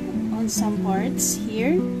on some parts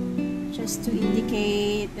here, just to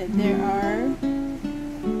indicate that there are,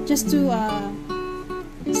 just to add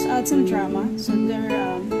some drama. So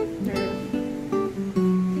they're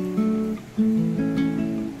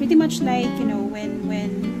pretty much like, you know, when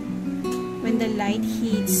the light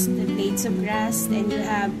hits the blades of grass and you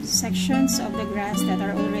have sections of the grass that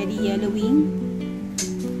are already yellowing.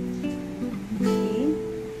 Okay,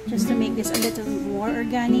 just to make this a little more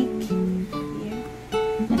organic here.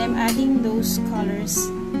 And I'm adding those colors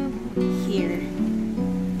here.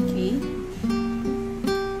 Okay.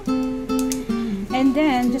 And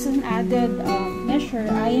then, just as an added measure,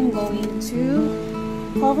 I am going to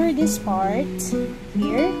cover this part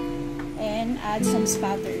here and add some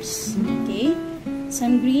spatters. Okay,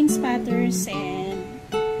 some green spatters, and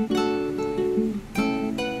there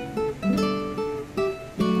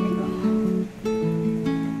we go.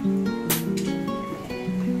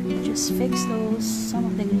 Just fix those, some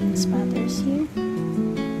of the green spatters here.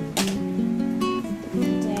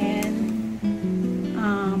 And then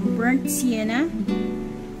burnt sienna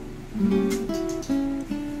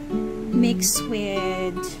mixed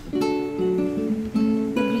with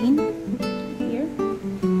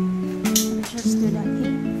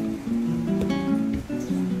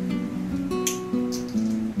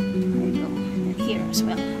as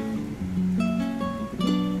well.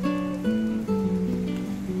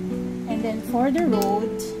 And then for the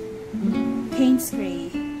road, paint spray.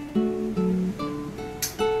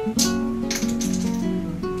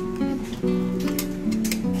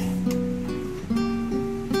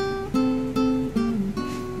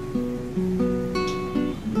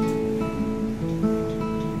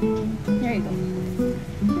 There you go.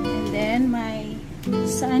 And then my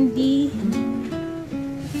sandy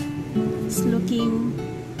looking,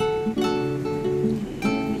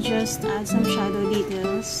 okay, just add some shadow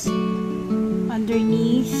details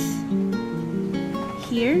underneath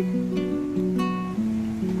here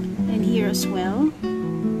and here as well,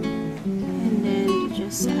 and then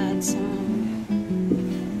just add some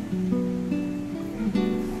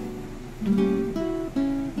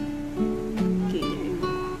okay,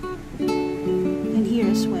 there you go, and here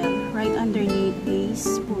as well, right underneath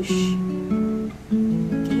this bush.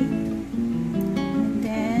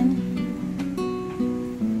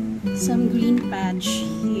 Some green patch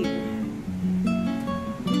here.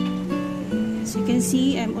 As you can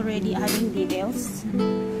see, I'm already adding details,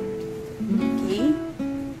 okay,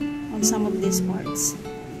 on some of these parts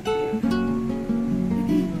here.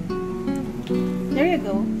 There you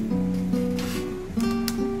go.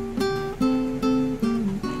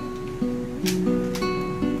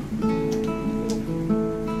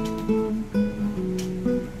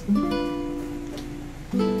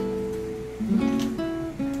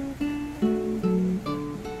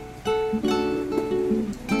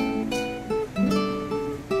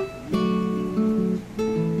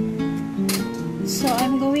 So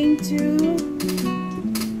I'm going to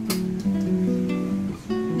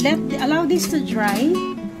allow this to dry.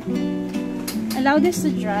 Allow this to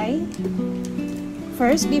dry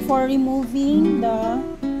first before removing the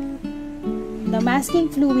masking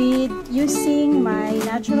fluid using my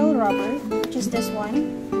natural rubber, which is this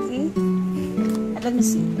one. Okay, and let me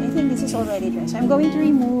see. I think this is already dry. So I'm going to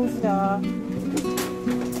remove the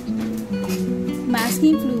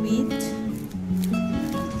masking fluid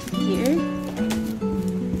here.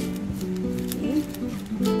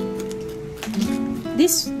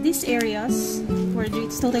 These areas where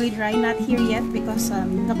it's totally dry, not here yet because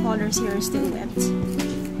the colors here are still wet. Okay,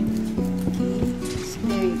 so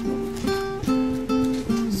there you go.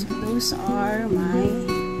 So those are my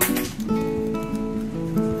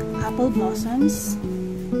apple blossoms.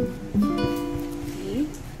 Okay,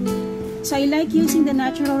 so I like using the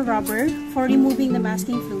natural rubber for removing the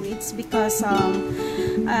masking fluids because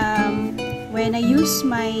when I use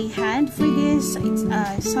my hand for this,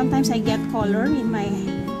 sometimes I get color in my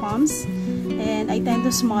palms and I tend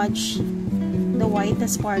to smudge the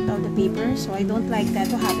whitest part of the paper, so I don't like that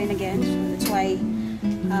to happen again. So that's why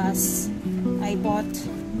I bought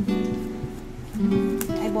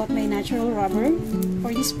my natural rubber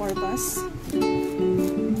for this purpose.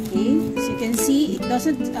 Okay, so you can see it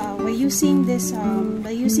doesn't by using this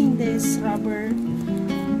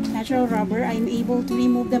natural rubber, I'm able to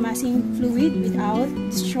remove the masking fluid without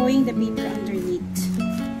destroying the paper underneath.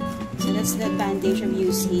 So that's the advantage of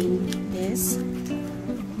using this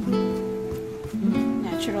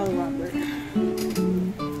natural rubber.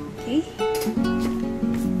 Okay,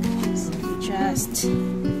 so just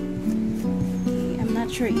okay, I'm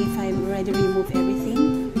not sure if I've already removed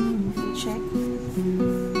everything. Let me check.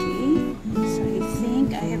 Okay, so I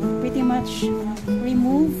think I have pretty much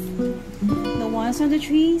removed the ones on the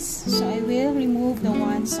trees, so I will remove the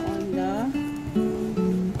ones on the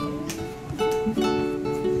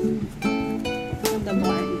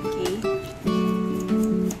barn. Okay,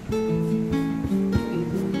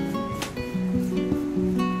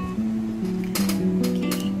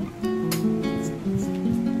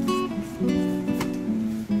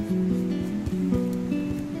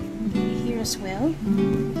 here as well,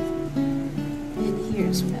 and here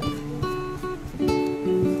as well.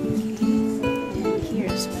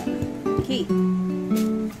 Okay.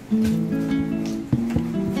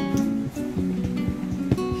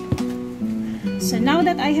 So now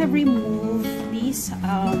that I have removed these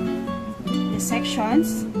the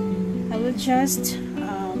sections, I will just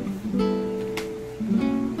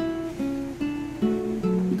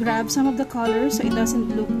grab some of the colors so it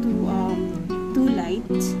doesn't look too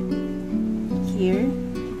light here.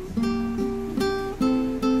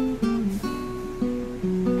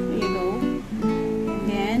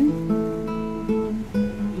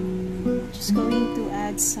 Going to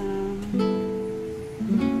add some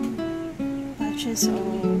patches of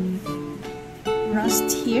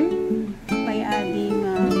rust here by adding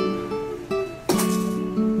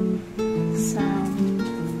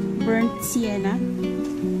some burnt sienna,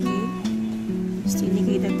 okay, just to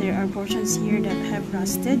indicate that there are portions here that have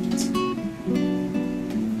rusted.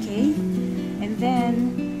 Okay, and then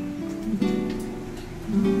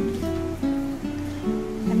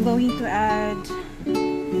I'm going to add,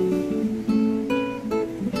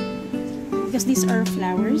 because these are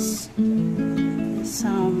flowers,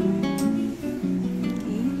 some,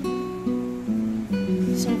 okay,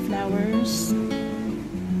 these are flowers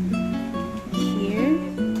here,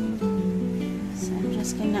 so I'm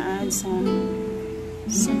just gonna add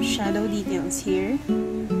some shadow details here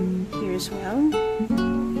as well,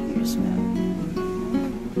 here as well,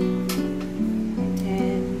 and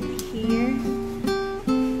then here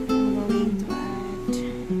I'm going to add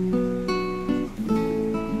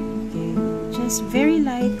very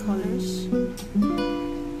light colors.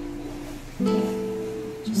 Okay,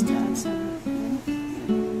 just to add some.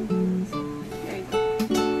 There you go.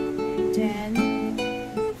 Then,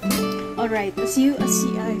 alright, as you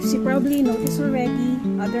probably noticed already,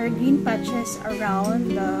 there are green patches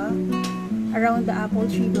around the apple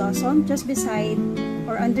tree blossom, just beside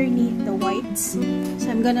or underneath the whites. So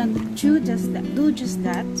I'm gonna do just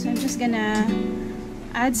that. So I'm just gonna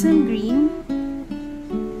add some green.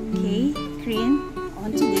 Okay. Green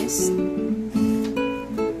onto this. There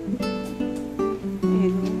you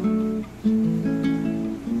go.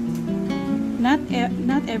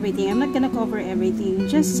 Not everything. I'm not gonna cover everything.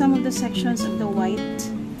 Just some of the sections of the white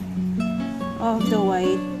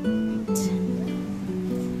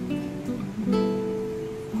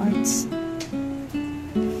parts,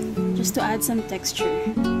 just to add some texture.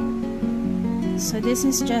 So this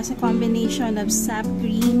is just a combination of sap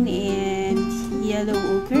green and yellow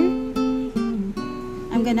ochre.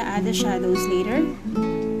 I'm gonna add the shadows later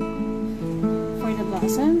for the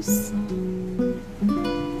blossoms.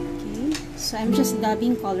 Okay, so I'm just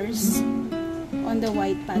dabbing colors on the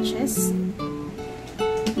white patches,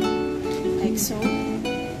 like so.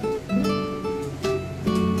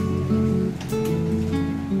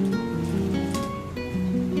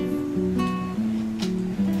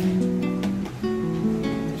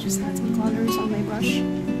 Just add some colors on my brush.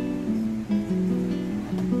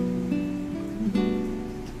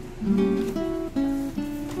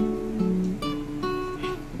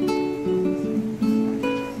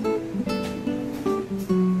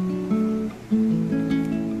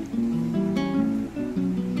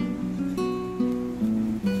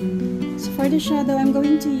 For the shadow, I'm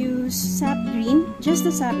going to use sap green, just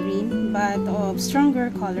the sap green, but of stronger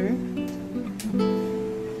color.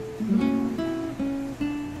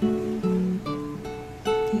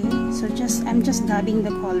 Okay, so I'm just dabbing the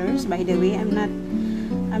colors. By the way, I'm not.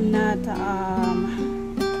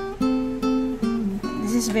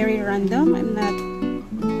 This is very random. I'm not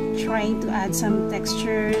trying to add some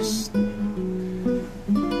textures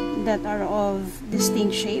that are of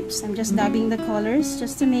distinct shapes. I'm just dabbing the colors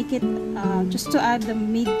just to make it, just to add the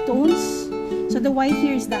mid-tones. So the white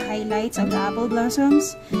here is the highlights of the apple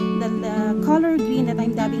blossoms. The color green that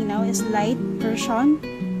I'm dabbing now is light version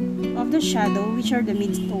of the shadow, which are the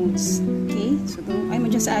mid-tones. Okay, so I'm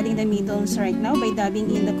just adding the mid-tones right now by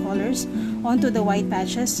dabbing in the colors onto the white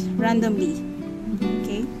patches randomly.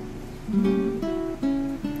 Okay,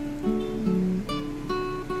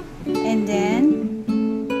 and then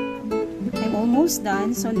almost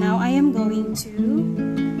done. So now I am going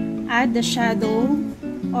to add the shadow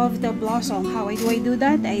of the blossom. How do I do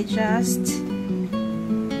that? I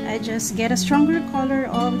just get a stronger color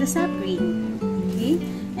of the sap green. Okay,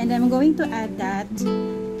 and I'm going to add that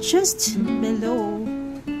just below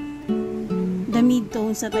the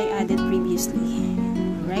mid-tones that I added previously,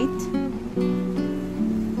 right?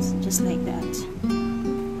 So just like that.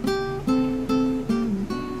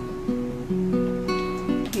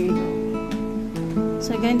 Here you go.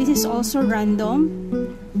 So again, this is also random,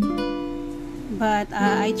 but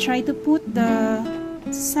I try to put the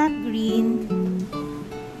sap green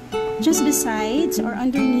just besides or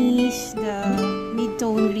underneath the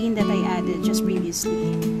mid-tone green that I added just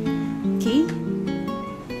previously. Okay,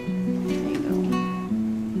 there you go.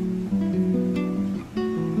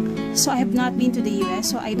 So I have not been to the US,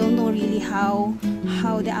 so I don't know really how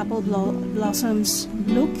the apple blossoms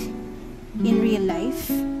look in real life,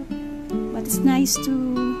 but it's nice to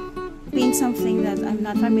paint something that I'm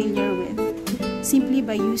not familiar with simply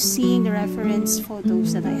by using the reference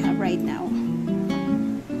photos that I have right now.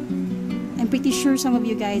 I'm pretty sure some of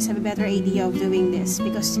you guys have a better idea of doing this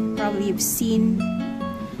because probably you've seen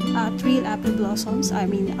real apple blossoms,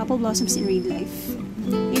 apple blossoms in real life.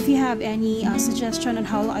 If you have any suggestion on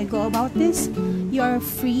how I go about this, you are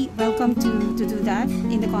welcome to do that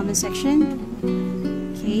in the comment section.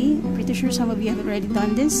 Okay, I'm pretty sure some of you have already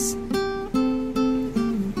done this.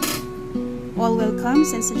 All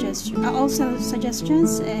welcomes and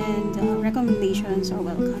suggestions and recommendations are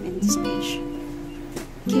welcome in this page.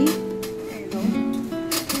 Okay, there you go.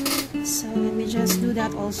 So let me just do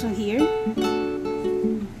that also here.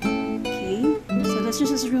 Let's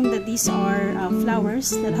just assume that these are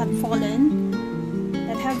flowers that have fallen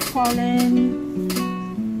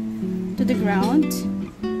to the ground.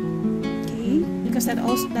 Okay, because that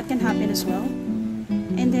can happen as well.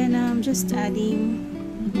 And then I'm just adding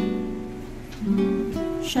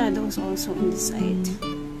shadows also on the side.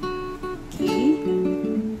 Okay.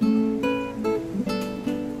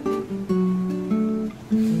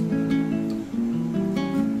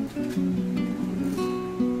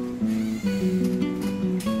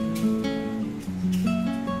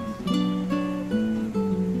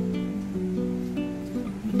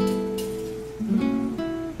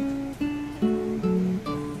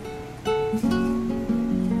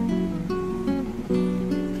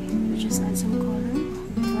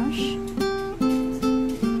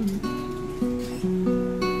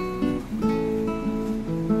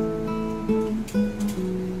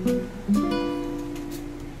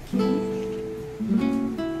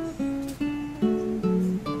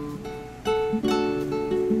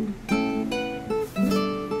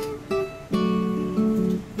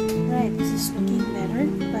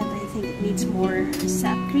 More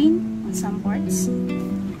sap green on some parts.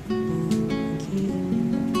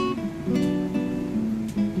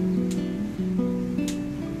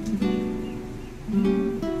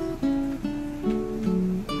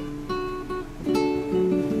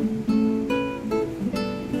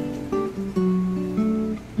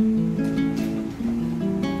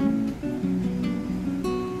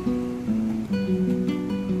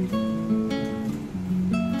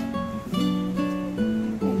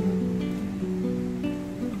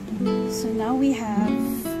 So now we have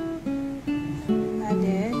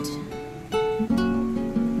added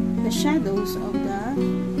the shadows of the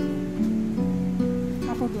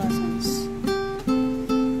apple blossoms.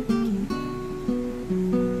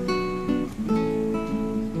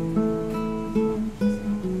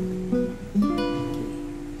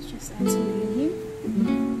 Let's just add some green here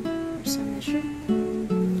for some measure.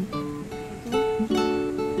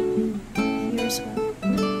 Here as well.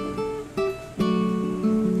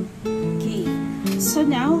 So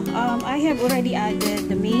now I have already added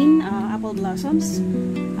the main apple blossoms.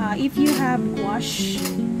 If you have gouache,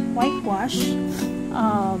 white gouache,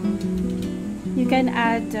 you can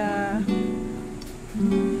add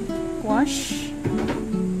gouache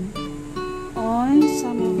on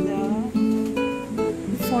some of the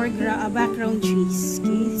background trees.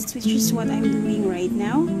 Okay, which is what I'm doing right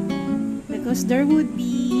now, because there would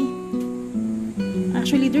be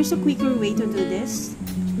there's a quicker way to do this,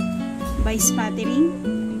 by spattering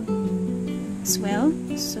as well.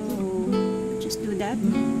 So just do that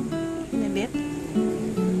in a bit.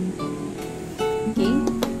 Okay,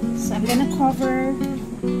 so I'm gonna cover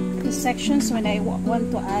the sections when I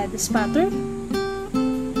want to add the spatter.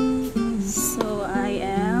 So I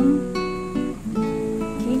am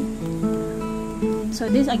okay. So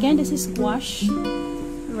this is gouache,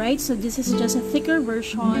 right? So this is just a thicker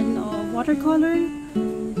version of watercolor.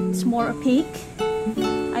 It's more opaque.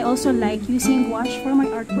 I also like using gouache for my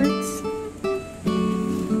artworks,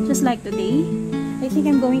 just like today. I think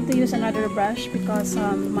I'm going to use another brush because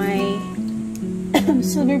my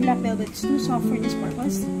silver black velvet is too soft for this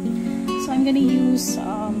purpose. So I'm gonna use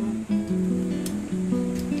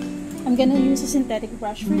a synthetic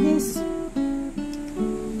brush for this,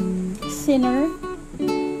 thinner.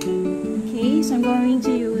 Okay, so I'm going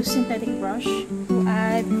to use synthetic brush to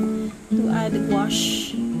add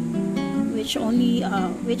gouache, which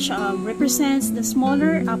represents the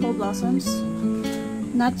smaller apple blossoms,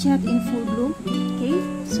 not yet in full bloom. Okay,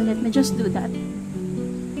 so let me just do that.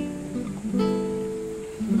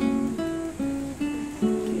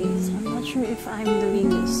 Okay, so I'm not sure if I'm doing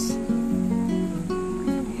this.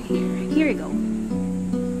 Here we go.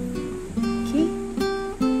 Okay.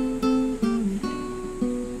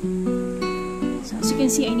 So as you can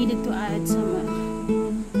see, I needed to add some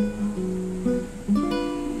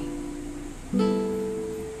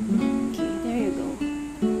okay, there you go.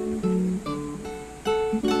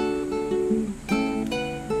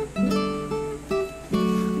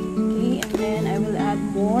 Okay, and then I will add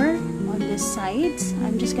more on this side.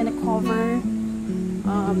 I'm just gonna cover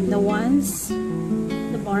the ones,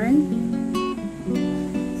 the barn.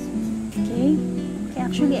 Okay,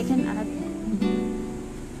 actually I can add,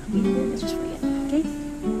 okay, let's just forget, okay?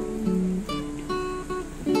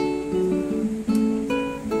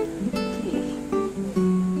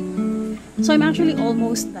 Okay. So I'm actually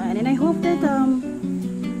almost done, and I hope that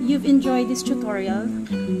you've enjoyed this tutorial.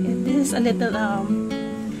 This is a little,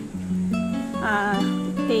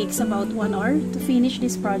 it takes about 1 hour to finish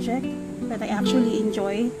this project, but I actually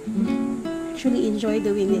enjoy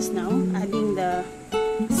doing this now, adding the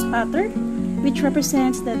spatter, which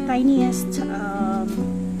represents the tiniest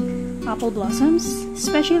apple blossoms,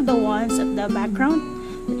 especially the ones at the background,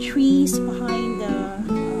 the trees behind the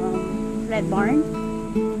red barn.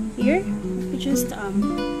 Here, we just add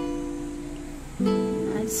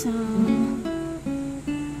some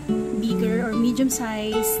bigger or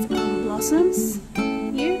medium-sized blossoms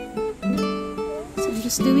here. So I'm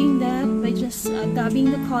just doing that by just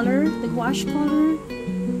dabbing the color, the gouache color,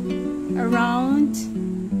 around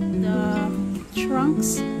the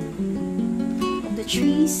trunks of the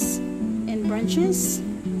trees and branches.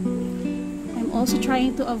 I'm also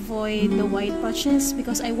trying to avoid the white patches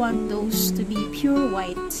because I want those to be pure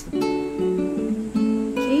white.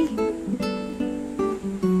 Okay.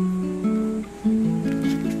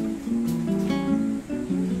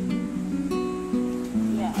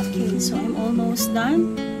 Yeah, okay, so I'm almost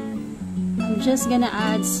done. I'm just gonna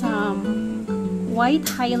add some white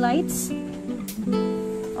highlights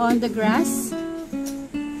on the grass.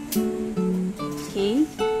 Okay,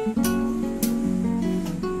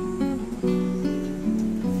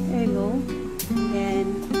 there you go. And then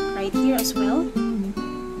right here as well.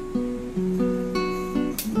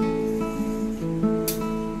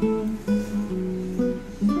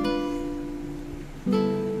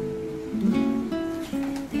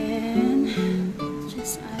 And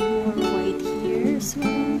just add more white here as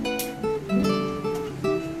well.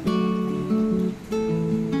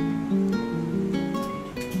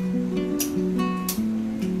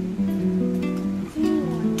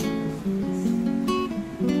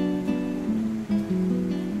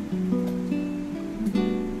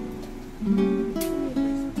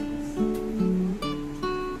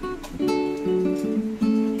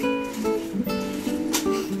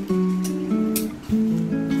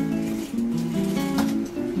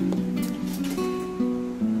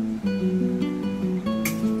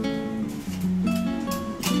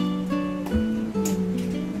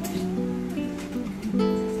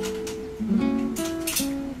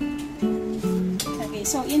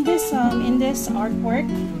 So in this artwork,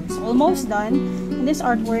 it's almost done. In this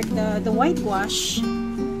artwork, the white gouache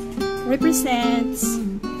represents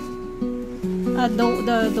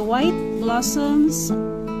the white blossoms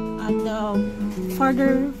at the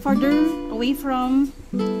farther away from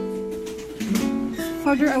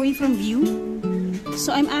view.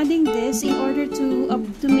 So I'm adding this in order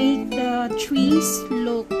to make the trees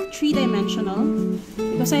look three-dimensional.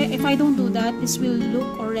 Because if I don't do that, this will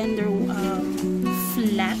look or render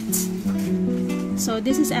flat. So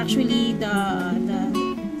this is actually the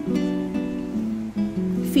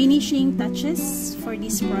finishing touches for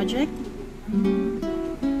this project.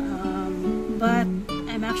 But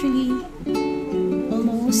I'm actually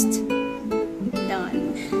almost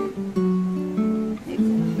done. There you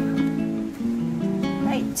go.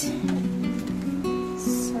 Right.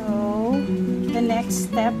 So the next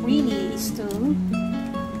step really is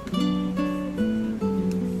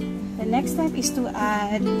to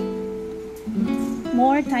add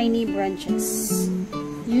more tiny branches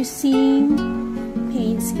using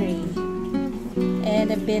Payne's Gray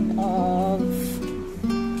and a bit of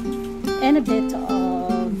and a bit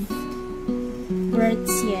of burnt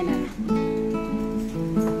sienna.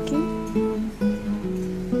 Okay.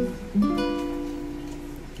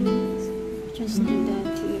 Just do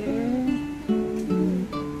that here.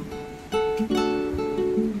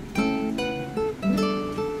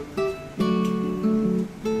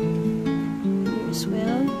 Here as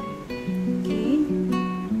well. Okay.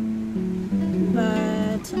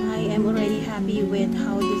 But I am already happy with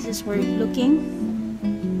how this is looking.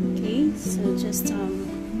 Okay, so just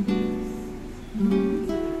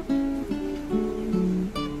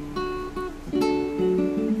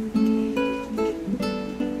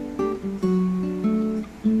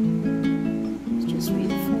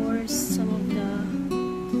reinforce some of the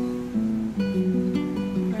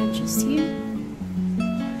branches here.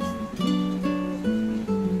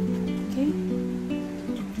 Okay.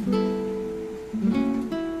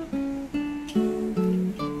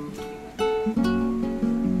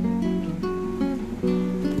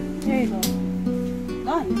 There you go.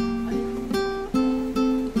 Done.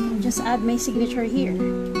 I'll just add my signature here.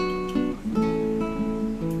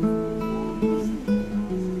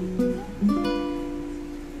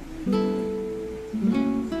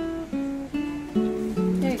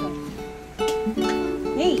 There you go.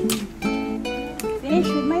 Hey!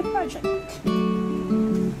 Finished with my project.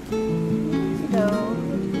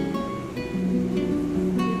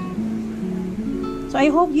 So I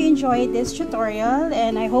hope you enjoyed this tutorial,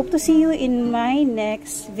 and I hope to see you in my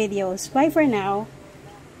next videos. Bye for now.